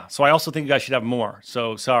yeah. So I also think you guys should have more.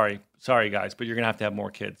 So sorry guys, but you're gonna have to have more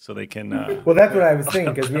kids so they can. Well, that's what I was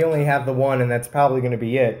thinking because we only have the one, and that's probably going to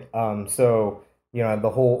be it. So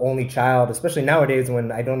the whole only child, especially nowadays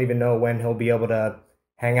when I don't even know when he'll be able to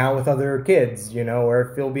hang out with other kids, or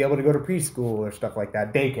if he'll be able to go to preschool or stuff like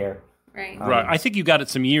that, daycare. Right. Right. I think you got it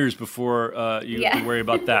some years before you have to worry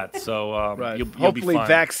about that. So you'll hopefully be fine.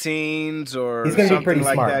 vaccines or He's gonna be something pretty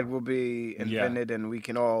like smart. that will be invented, and we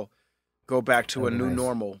can all go back to a new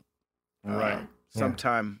normal. Right.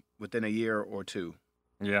 Sometime within a year or two.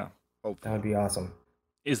 Yeah. Hopefully. That would be awesome.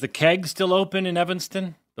 Is the Keg still open in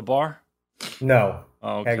Evanston? The bar? No.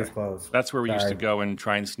 Oh, okay. Keg is closed. That's where we used to Sorry. go and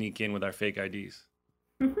try and sneak in with our fake IDs.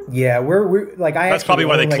 Yeah, we're like I. That's actually probably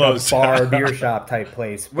why they own, like, closed. a bar beer shop type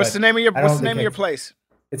place. What's but the name of your I don't What's the think name of your it's- place?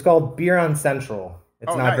 It's called Beer on Central.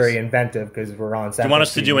 It's Oh, not nice. very inventive because we're on Do Central. you want us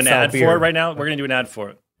to Street. do We an sell ad beer. for it right now? We're going to do an ad for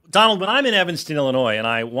it. Donald, when I'm in Evanston, Illinois, and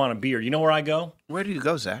I want a beer, you know where I go? Where do you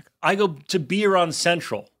go, Zach? I go to Beer on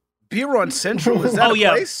Central. Beer on Central? Is that Oh, a yeah.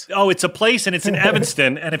 place? Oh, it's a place, and it's in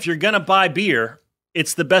Evanston. And if you're going to buy beer,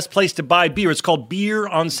 it's the best place to buy beer. It's called Beer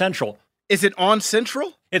on Central. Is it on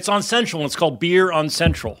Central? It's on Central, and it's called Beer on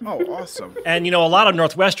Central. Oh, awesome. And, you know, a lot of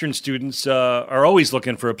Northwestern students are always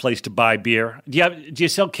looking for a place to buy beer. Do you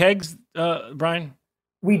sell kegs, Brian?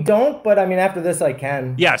 We don't, but I mean, after this, I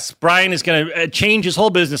can. Yes, Brian is going to change his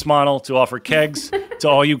whole business model to offer kegs to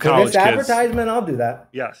all you For college this kids. advertisement, I'll do that.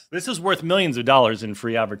 Yes, this is worth millions of dollars in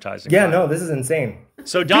free advertising. Yeah, Brian. no, this is insane.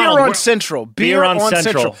 So Donald, Beer on we're- Central. Beer on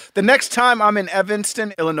Central. The next time I'm in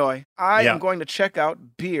Evanston, Illinois, I Yeah. am going to check out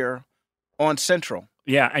Beer on Central.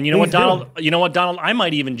 Yeah, and you know what, Please do. Donald? You know what, Donald? I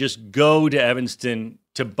might even just go to Evanston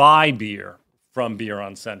to buy beer from Beer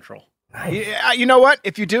on Central. Yeah, you know what?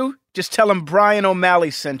 If you do, just tell him Brian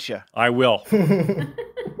O'Malley sent you. I will. I'm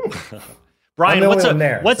Brian, the what's only one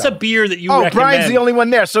there, what's so. a beer that you Oh, recommend? Brian's the only one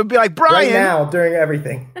there. So it'd be like, Brian. Right now, during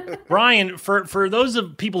everything. Brian, for those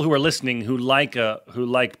of people who are listening who like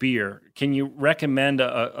beer, can you recommend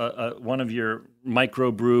a one of your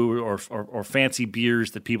microbrew or fancy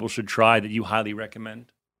beers that people should try that you highly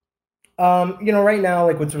recommend? You know, right now,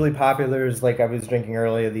 like what's really popular is like I was drinking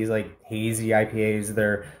earlier, these like hazy IPAs.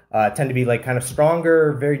 They're tend to be like kind of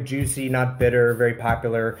stronger, very juicy, not bitter, very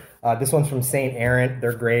popular. This one's from St. Errant.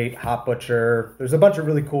 They're great. Hop Butcher. There's a bunch of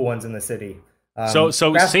really cool ones in the city. So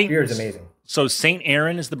craft Saint beer is amazing. So St.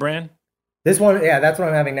 Aaron is the brand? This one, yeah, that's what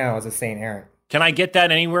I'm having now is a St. Errant. Can I get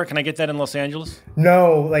that anywhere? Can I get that in Los Angeles?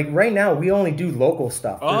 No, like right now we only do local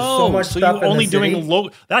stuff. There's so much so stuff you're in only the city. doing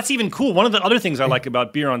local. That's even cool. One of the other things I like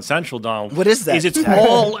about Beer on Central, Donald, What is that? Is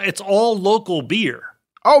it's all local beer.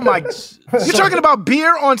 Oh my! You're talking about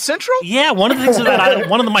Beer on Central? Yeah, one of the things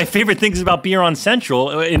one of my favorite things about Beer on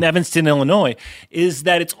Central in Evanston, Illinois, is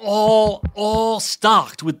that it's all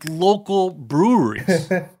stocked with local breweries.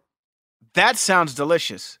 That sounds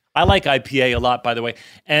delicious. I like IPA a lot, by the way.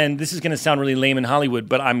 And this is going to sound really lame in Hollywood,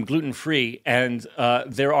 but I'm gluten-free. And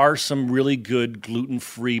there are some really good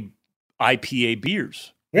gluten-free IPA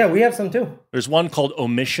beers. Yeah, we have some too. There's one called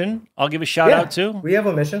Omission. I'll give a shout out to. We have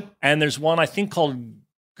Omission. And there's one I think called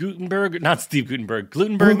Gutenberg, not Steve Gutenberg.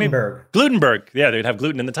 Glutenberg, maybe? Glutenberg. Yeah, they'd have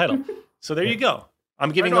gluten in the title. So there you go.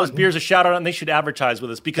 I'm giving those beers a shout out, and they should advertise with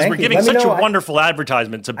us because Thank we're you. giving Let me such a know. wonderful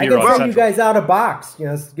advertisement to I Beer can on send Central. you guys out a box. You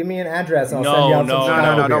know, give me an address. And I'll send you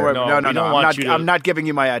out some I'm not giving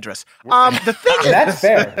you my address. The thing is, that's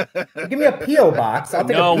fair. Give me a PO box. I'll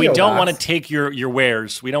take No, a PO we don't box. want to take your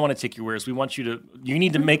wares. We don't want to take your wares. We want you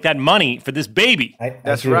need to make that money for this baby.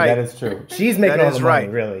 That's right. That is true. She's making That all is the money,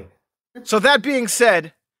 right. really. So that being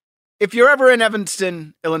said, if you're ever in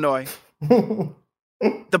Evanston, Illinois,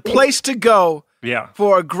 the place to go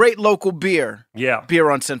for a great local beer, Beer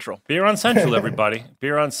on Central. Beer on Central, everybody.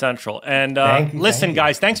 Beer on Central. And Thank you, listen,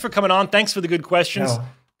 guys, thanks for coming on. Thanks for the good questions. No,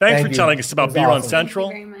 thanks thank for you. telling us It about was Beer on awesome. Central.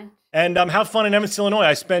 Thank you very much. And have fun in Evanston, Illinois.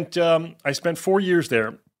 I spent 4 years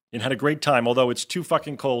there and had a great time, although it's too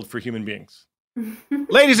fucking cold for human beings.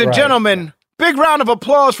 Ladies and Right. gentlemen, big round of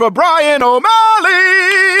applause for Brian O'Malley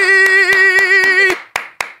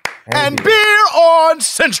and Beer on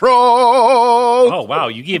Central. Oh wow,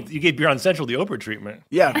 you gave Beer on Central the Oprah treatment.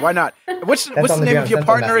 Yeah, why not? What's That's the on the name Beer of on your Central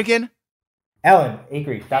partner message. again? Ellen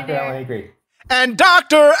Acree, Dr. Ellen Acree. And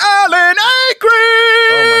Dr. Ellen Acree.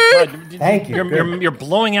 Oh my God! Thank you. You're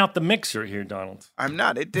blowing out the mixer here, Donald. I'm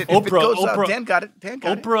not. If it Oprah, goes Oprah, out, Dan got it. Dan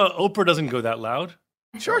got it. Oprah doesn't go that loud.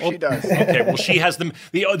 Sure, she does. Okay, well, she has the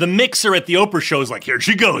mixer at the Oprah show is like, here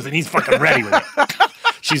she goes, and he's fucking ready with it.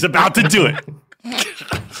 She's about to do it.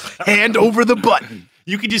 Hand over the button.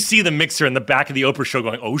 You could just see the mixer in the back of the Oprah show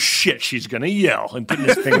going, oh shit, she's gonna yell, and putting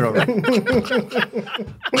his finger over it.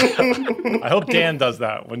 I hope Dan does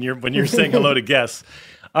that when you're saying hello to guests.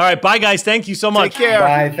 All right, bye guys. Thank you so much. Take care.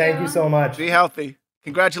 Bye. Thank you so much. Be healthy.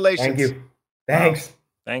 Congratulations. Thank you. Thanks.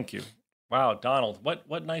 Thank you. Wow, Donald.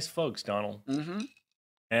 What nice folks, Donald. Mm-hmm.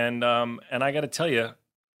 And I got to tell you,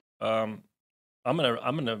 I'm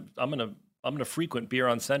gonna frequent Beer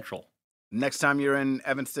on Central. Next time you're in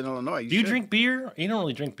Evanston, Illinois, Do you drink beer? You don't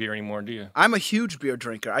really drink beer anymore, do you? I'm a huge beer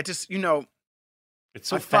drinker. I just, it's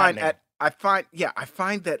so I find fattening. I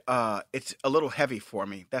find that it's a little heavy for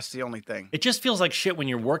me. That's the only thing. It just feels like shit when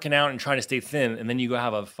you're working out and trying to stay thin, and then you go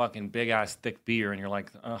have a fucking big ass thick beer, and you're like,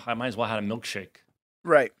 I might as well have a milkshake.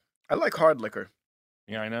 Right. I like hard liquor.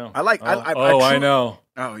 Yeah, I know. I like. I know.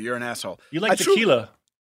 Oh, you're an asshole. You like tequila?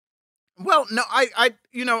 Well, no,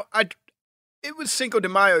 it was Cinco de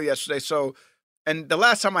Mayo yesterday, so, and the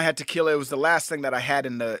last time I had tequila, it was the last thing that I had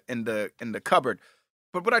in the cupboard.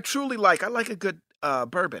 But what I truly like, I like a good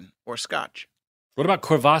bourbon or scotch. What about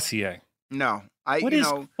Courvoisier? No,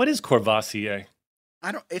 what is Courvoisier?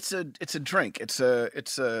 I don't. It's a drink. It's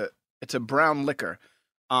a brown liquor.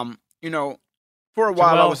 For a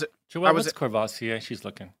while what's Courvoisier? She's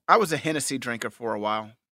looking. I was a Hennessy drinker for a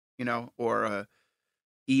while, or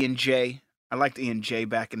E&J. I liked E&J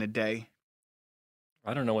back in the day.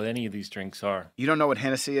 I don't know what any of these drinks are. You don't know what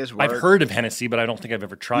Hennessy is? I've heard of Hennessy, but I don't think I've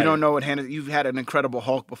ever tried it. You don't know what Hennessy... You've had an Incredible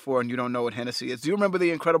Hulk before, and you don't know what Hennessy is. Do you remember the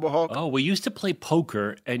Incredible Hulk? Oh, we used to play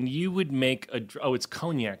poker, and you would make it's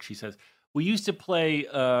cognac, she says. We used to play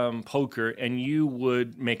poker, and you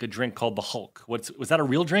would make a drink called the Hulk. Was that a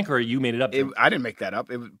real drink, or you made it up? I didn't make that up.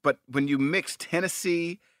 But when you mixed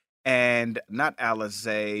Hennessy and not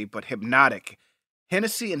Alizé, but Hypnotic,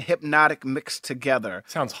 Hennessy and Hypnotic mixed together.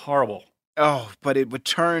 Sounds horrible. Oh, but it would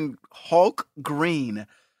turn Hulk green,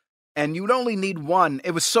 and you'd only need one.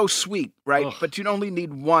 It was so sweet, right? Ugh. But you'd only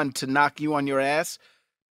need one to knock you on your ass.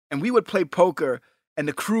 And we would play poker, and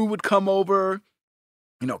the crew would come over.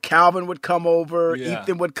 Calvin would come over. Yeah.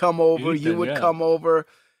 Ethan would come over. You would yeah. come over.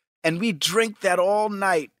 And we'd drink that all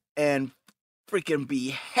night and freaking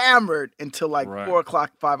be hammered until like 4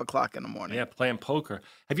 o'clock, 5 o'clock in the morning. Yeah, playing poker.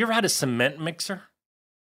 Have you ever had a cement mixer?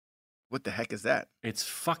 What the heck is that? It's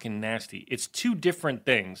fucking nasty. It's two different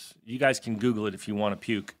things. You guys can Google it if you want to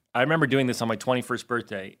puke. I remember doing this on my 21st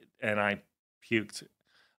birthday, and I puked.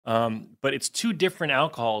 But it's two different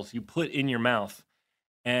alcohols you put in your mouth,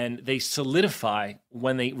 and they solidify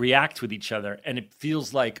when they react with each other, and it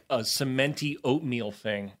feels like a cementy oatmeal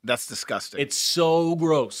thing. That's disgusting. It's so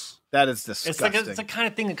gross. That is disgusting. It's the kind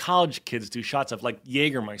of thing that college kids do shots of, like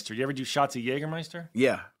Jägermeister. You ever do shots of Jägermeister?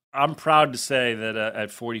 Yeah. I'm proud to say that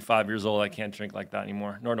at 45 years old, I can't drink like that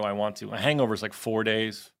anymore, nor do I want to. A hangover is like 4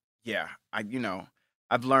 days. Yeah,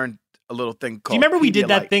 I've learned a little thing called. Do you remember we did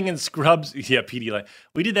that Pedialyte. thing in Scrubs? Yeah, Pedialyte.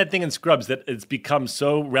 We did that thing in Scrubs that it's become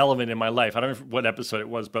so relevant in my life. I don't know what episode it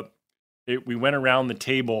was, but we went around the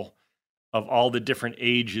table of all the different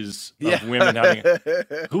ages of women having.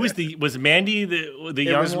 Who was Mandy the young one?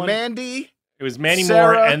 It was Mandy. It was Mandy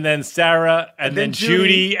Sarah, Moore, and then Sarah, and then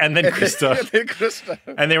Judy, and then Krista. and then Krista.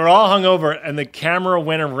 And they were all hungover, and the camera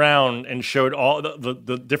went around and showed all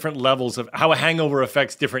the different levels of how a hangover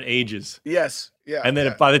affects different ages. Yes. Yeah. And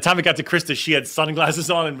then by the time it got to Krista, she had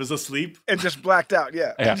sunglasses on and was asleep. And just blacked out,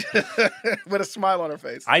 yeah. With a smile on her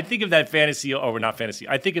face. I think of that fantasy, or not fantasy,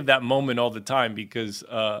 I think of that moment all the time because,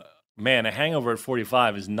 man, a hangover at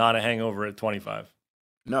 45 is not a hangover at 25.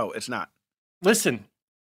 No, it's not. Listen,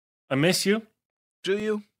 I miss you. Do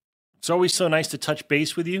you? It's always so nice to touch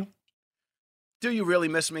base with you. Do you really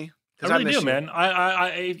miss me? I really miss do, you. man.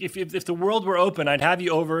 If the world were open, I'd have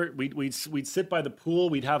you over. We'd sit by the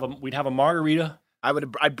pool. We'd have a margarita.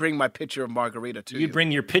 I'd bring my pitcher of margarita to you. You'd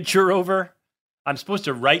bring your pitcher over. I'm supposed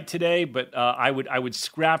to write today, but I would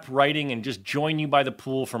scrap writing and just join you by the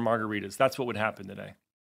pool for margaritas. That's what would happen today.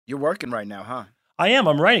 You're working right now, huh? I am.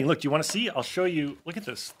 I'm writing. Look, do you want to see? I'll show you. Look at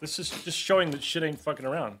this. This is just showing that shit ain't fucking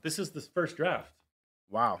around. This is the first draft.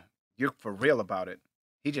 Wow. You're for real about it.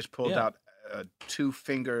 He just pulled out a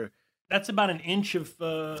 2-finger. That's about an inch of.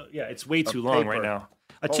 It's way too long right now.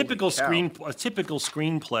 A typical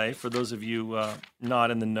screenplay, for those of you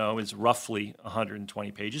not in the know, is roughly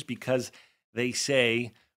 120 pages because they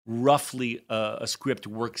say roughly a script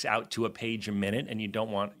works out to a page a minute, and you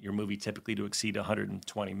don't want your movie typically to exceed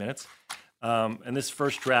 120 minutes. And this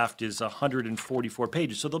first draft is 144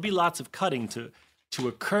 pages, so there'll be lots of cutting to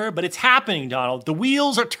occur, but it's happening, Donald. The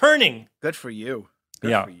wheels are turning. Good for you.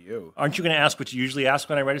 Good for you. Aren't you going to ask what you usually ask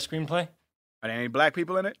when I write a screenplay? Are there any black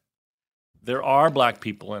people in it? There are black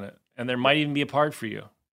people in it, and there might even be a part for you.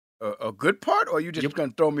 A good part, or are you just going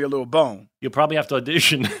to throw me a little bone? You'll probably have to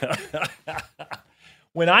audition.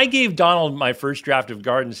 When I gave Donald my first draft of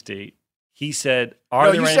Garden State, he said,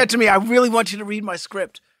 you said to me, I really want you to read my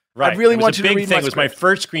script. Right. I really want you to read my script. It was my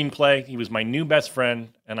first screenplay. He was my new best friend,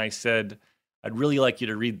 and I said, I'd really like you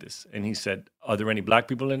to read this. And he said, are there any black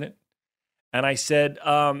people in it? And I said,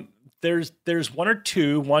 there's one or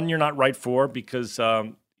two. One you're not right for because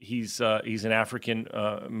he's an African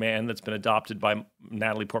man that's been adopted by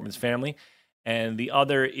Natalie Portman's family, and the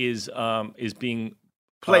other is being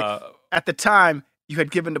played. At the time, you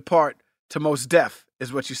had given the part to Mos Def,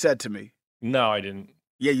 is what you said to me. No, I didn't.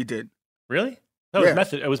 Yeah, you did. Really? That was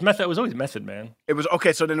Method. It was Method. It was always Method Man. It was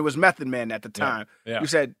okay. So then it was Method Man at the time. Yeah.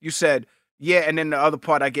 You said yeah, and then the other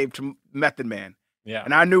part I gave to Method Man. Yeah.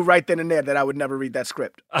 And I knew right then and there that I would never read that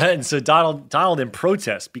script. And so Donald in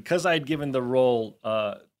protest, because I had given the role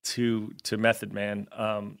to Method Man,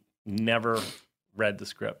 never read the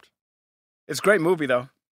script. It's a great movie, though.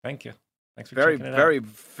 Thank you. Thanks for very, checking it very, out.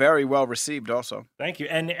 very well received. Also, thank you.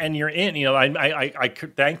 And you're in. You know, I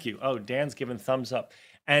could thank you. Oh, Dan's giving thumbs up.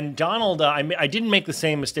 And Donald, I didn't make the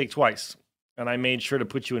same mistake twice, and I made sure to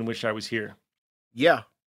put you in Wish I Was Here. Yeah.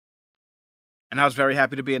 And I was very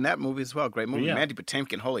happy to be in that movie as well. Great movie. Yeah. Mandy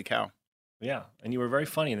Patinkin, holy cow. Yeah, and you were very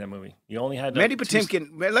funny in that movie. You only had Mandy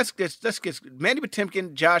Patinkin. Let's get Mandy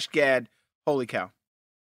Patinkin, Josh Gad, holy cow.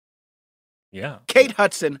 Yeah. Kate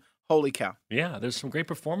Hudson, holy cow. Yeah, there's some great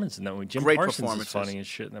performance in that movie. Jim Great Parsons is performances. funny as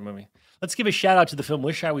shit in that movie. Let's give a shout out to the film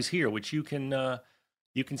Wish I Was Here, which you can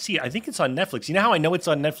see. I think it's on Netflix. You know how I know it's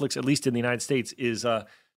on Netflix, at least in the United States, is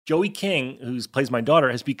Joey King, who plays my daughter,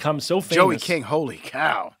 has become so famous. Joey King, holy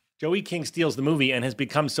cow. Joey King steals the movie and has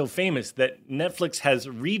become so famous that Netflix has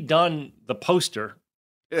redone the poster,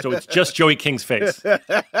 so it's just Joey King's face.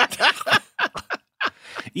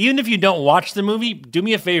 Even if you don't watch the movie, do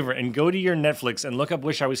me a favor and go to your Netflix and look up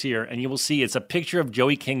Wish I Was Here, and you will see it's a picture of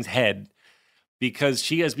Joey King's head, because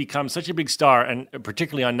she has become such a big star, and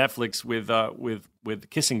particularly on Netflix with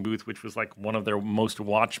Kissing Booth, which was like one of their most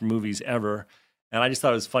watched movies ever. And I just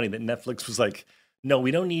thought it was funny that Netflix was like, no,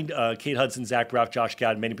 we don't need Kate Hudson, Zach Braff, Josh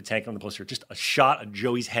Gad, Mandy Patinkin on the poster. Just a shot of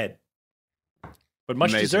Joey's head. But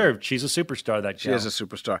much Amazing. Deserved. She's a superstar, that She gal. is a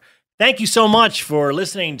superstar. Thank you so much for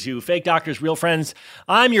listening to Fake Doctors, Real Friends.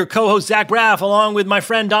 I'm your co-host, Zach Braff, along with my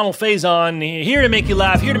friend Donald Faison, here to make you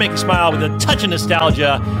laugh, here to make you smile with a touch of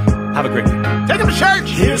nostalgia. Have a great week. Take them to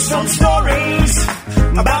church. Here's some stories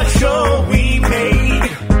about a show we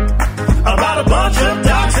made, about a bunch of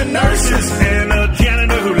docs and nurses and a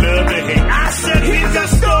janitor who loved to hate. I said he's got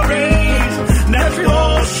stories that we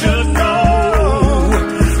all should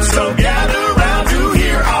know. So gather round to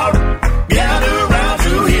hear our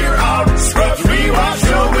Scrubs Rewatch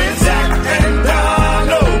Show with Zach and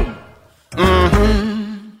Donald.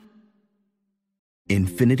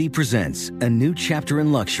 Infinity presents a new chapter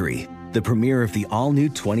in luxury, the premiere of the all-new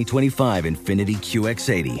 2025 Infinity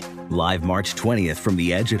QX80, live March 20th from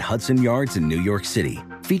the Edge at Hudson Yards in New York City,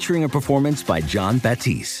 featuring a performance by John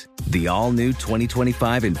Batiste. The all-new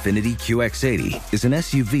 2025 Infinity QX80 is an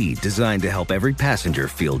SUV designed to help every passenger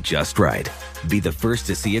feel just right. Be the first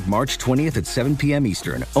to see it March 20th at 7 p.m.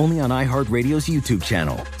 Eastern, only on iHeartRadio's YouTube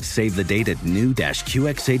channel. Save the date at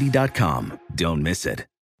new-QX80.com. Don't miss it.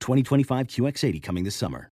 2025 QX80 coming this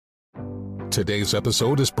summer. Today's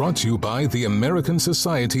episode is brought to you by the American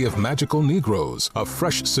Society of Magical Negroes, a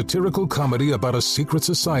fresh satirical comedy about a secret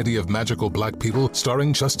society of magical black people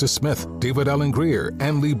starring Justice Smith, David Allen Greer,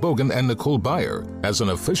 Ann Lee Bogan, and Nicole Byer. As an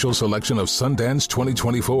official selection of Sundance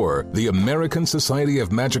 2024, the American Society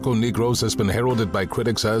of Magical Negroes has been heralded by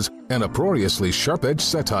critics as an uproariously sharp-edged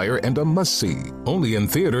satire and a must-see. Only in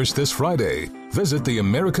theaters this Friday. Visit the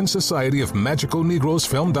American Society of Magical Negroes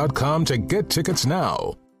Film.com to get tickets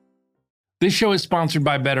now. This show is sponsored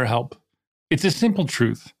by BetterHelp. It's a simple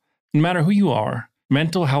truth. No matter who you are,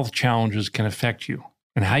 mental health challenges can affect you,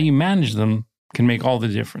 and how you manage them can make all the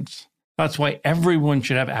difference. That's why everyone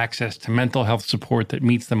should have access to mental health support that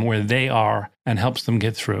meets them where they are and helps them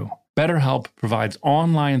get through. BetterHelp provides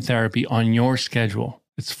online therapy on your schedule.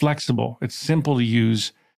 It's flexible, it's simple to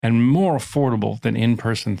use, and more affordable than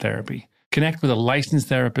in-person therapy. Connect with a licensed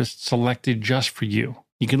therapist selected just for you.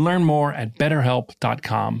 You can learn more at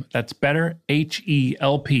BetterHelp.com. That's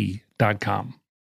BetterHelp.com.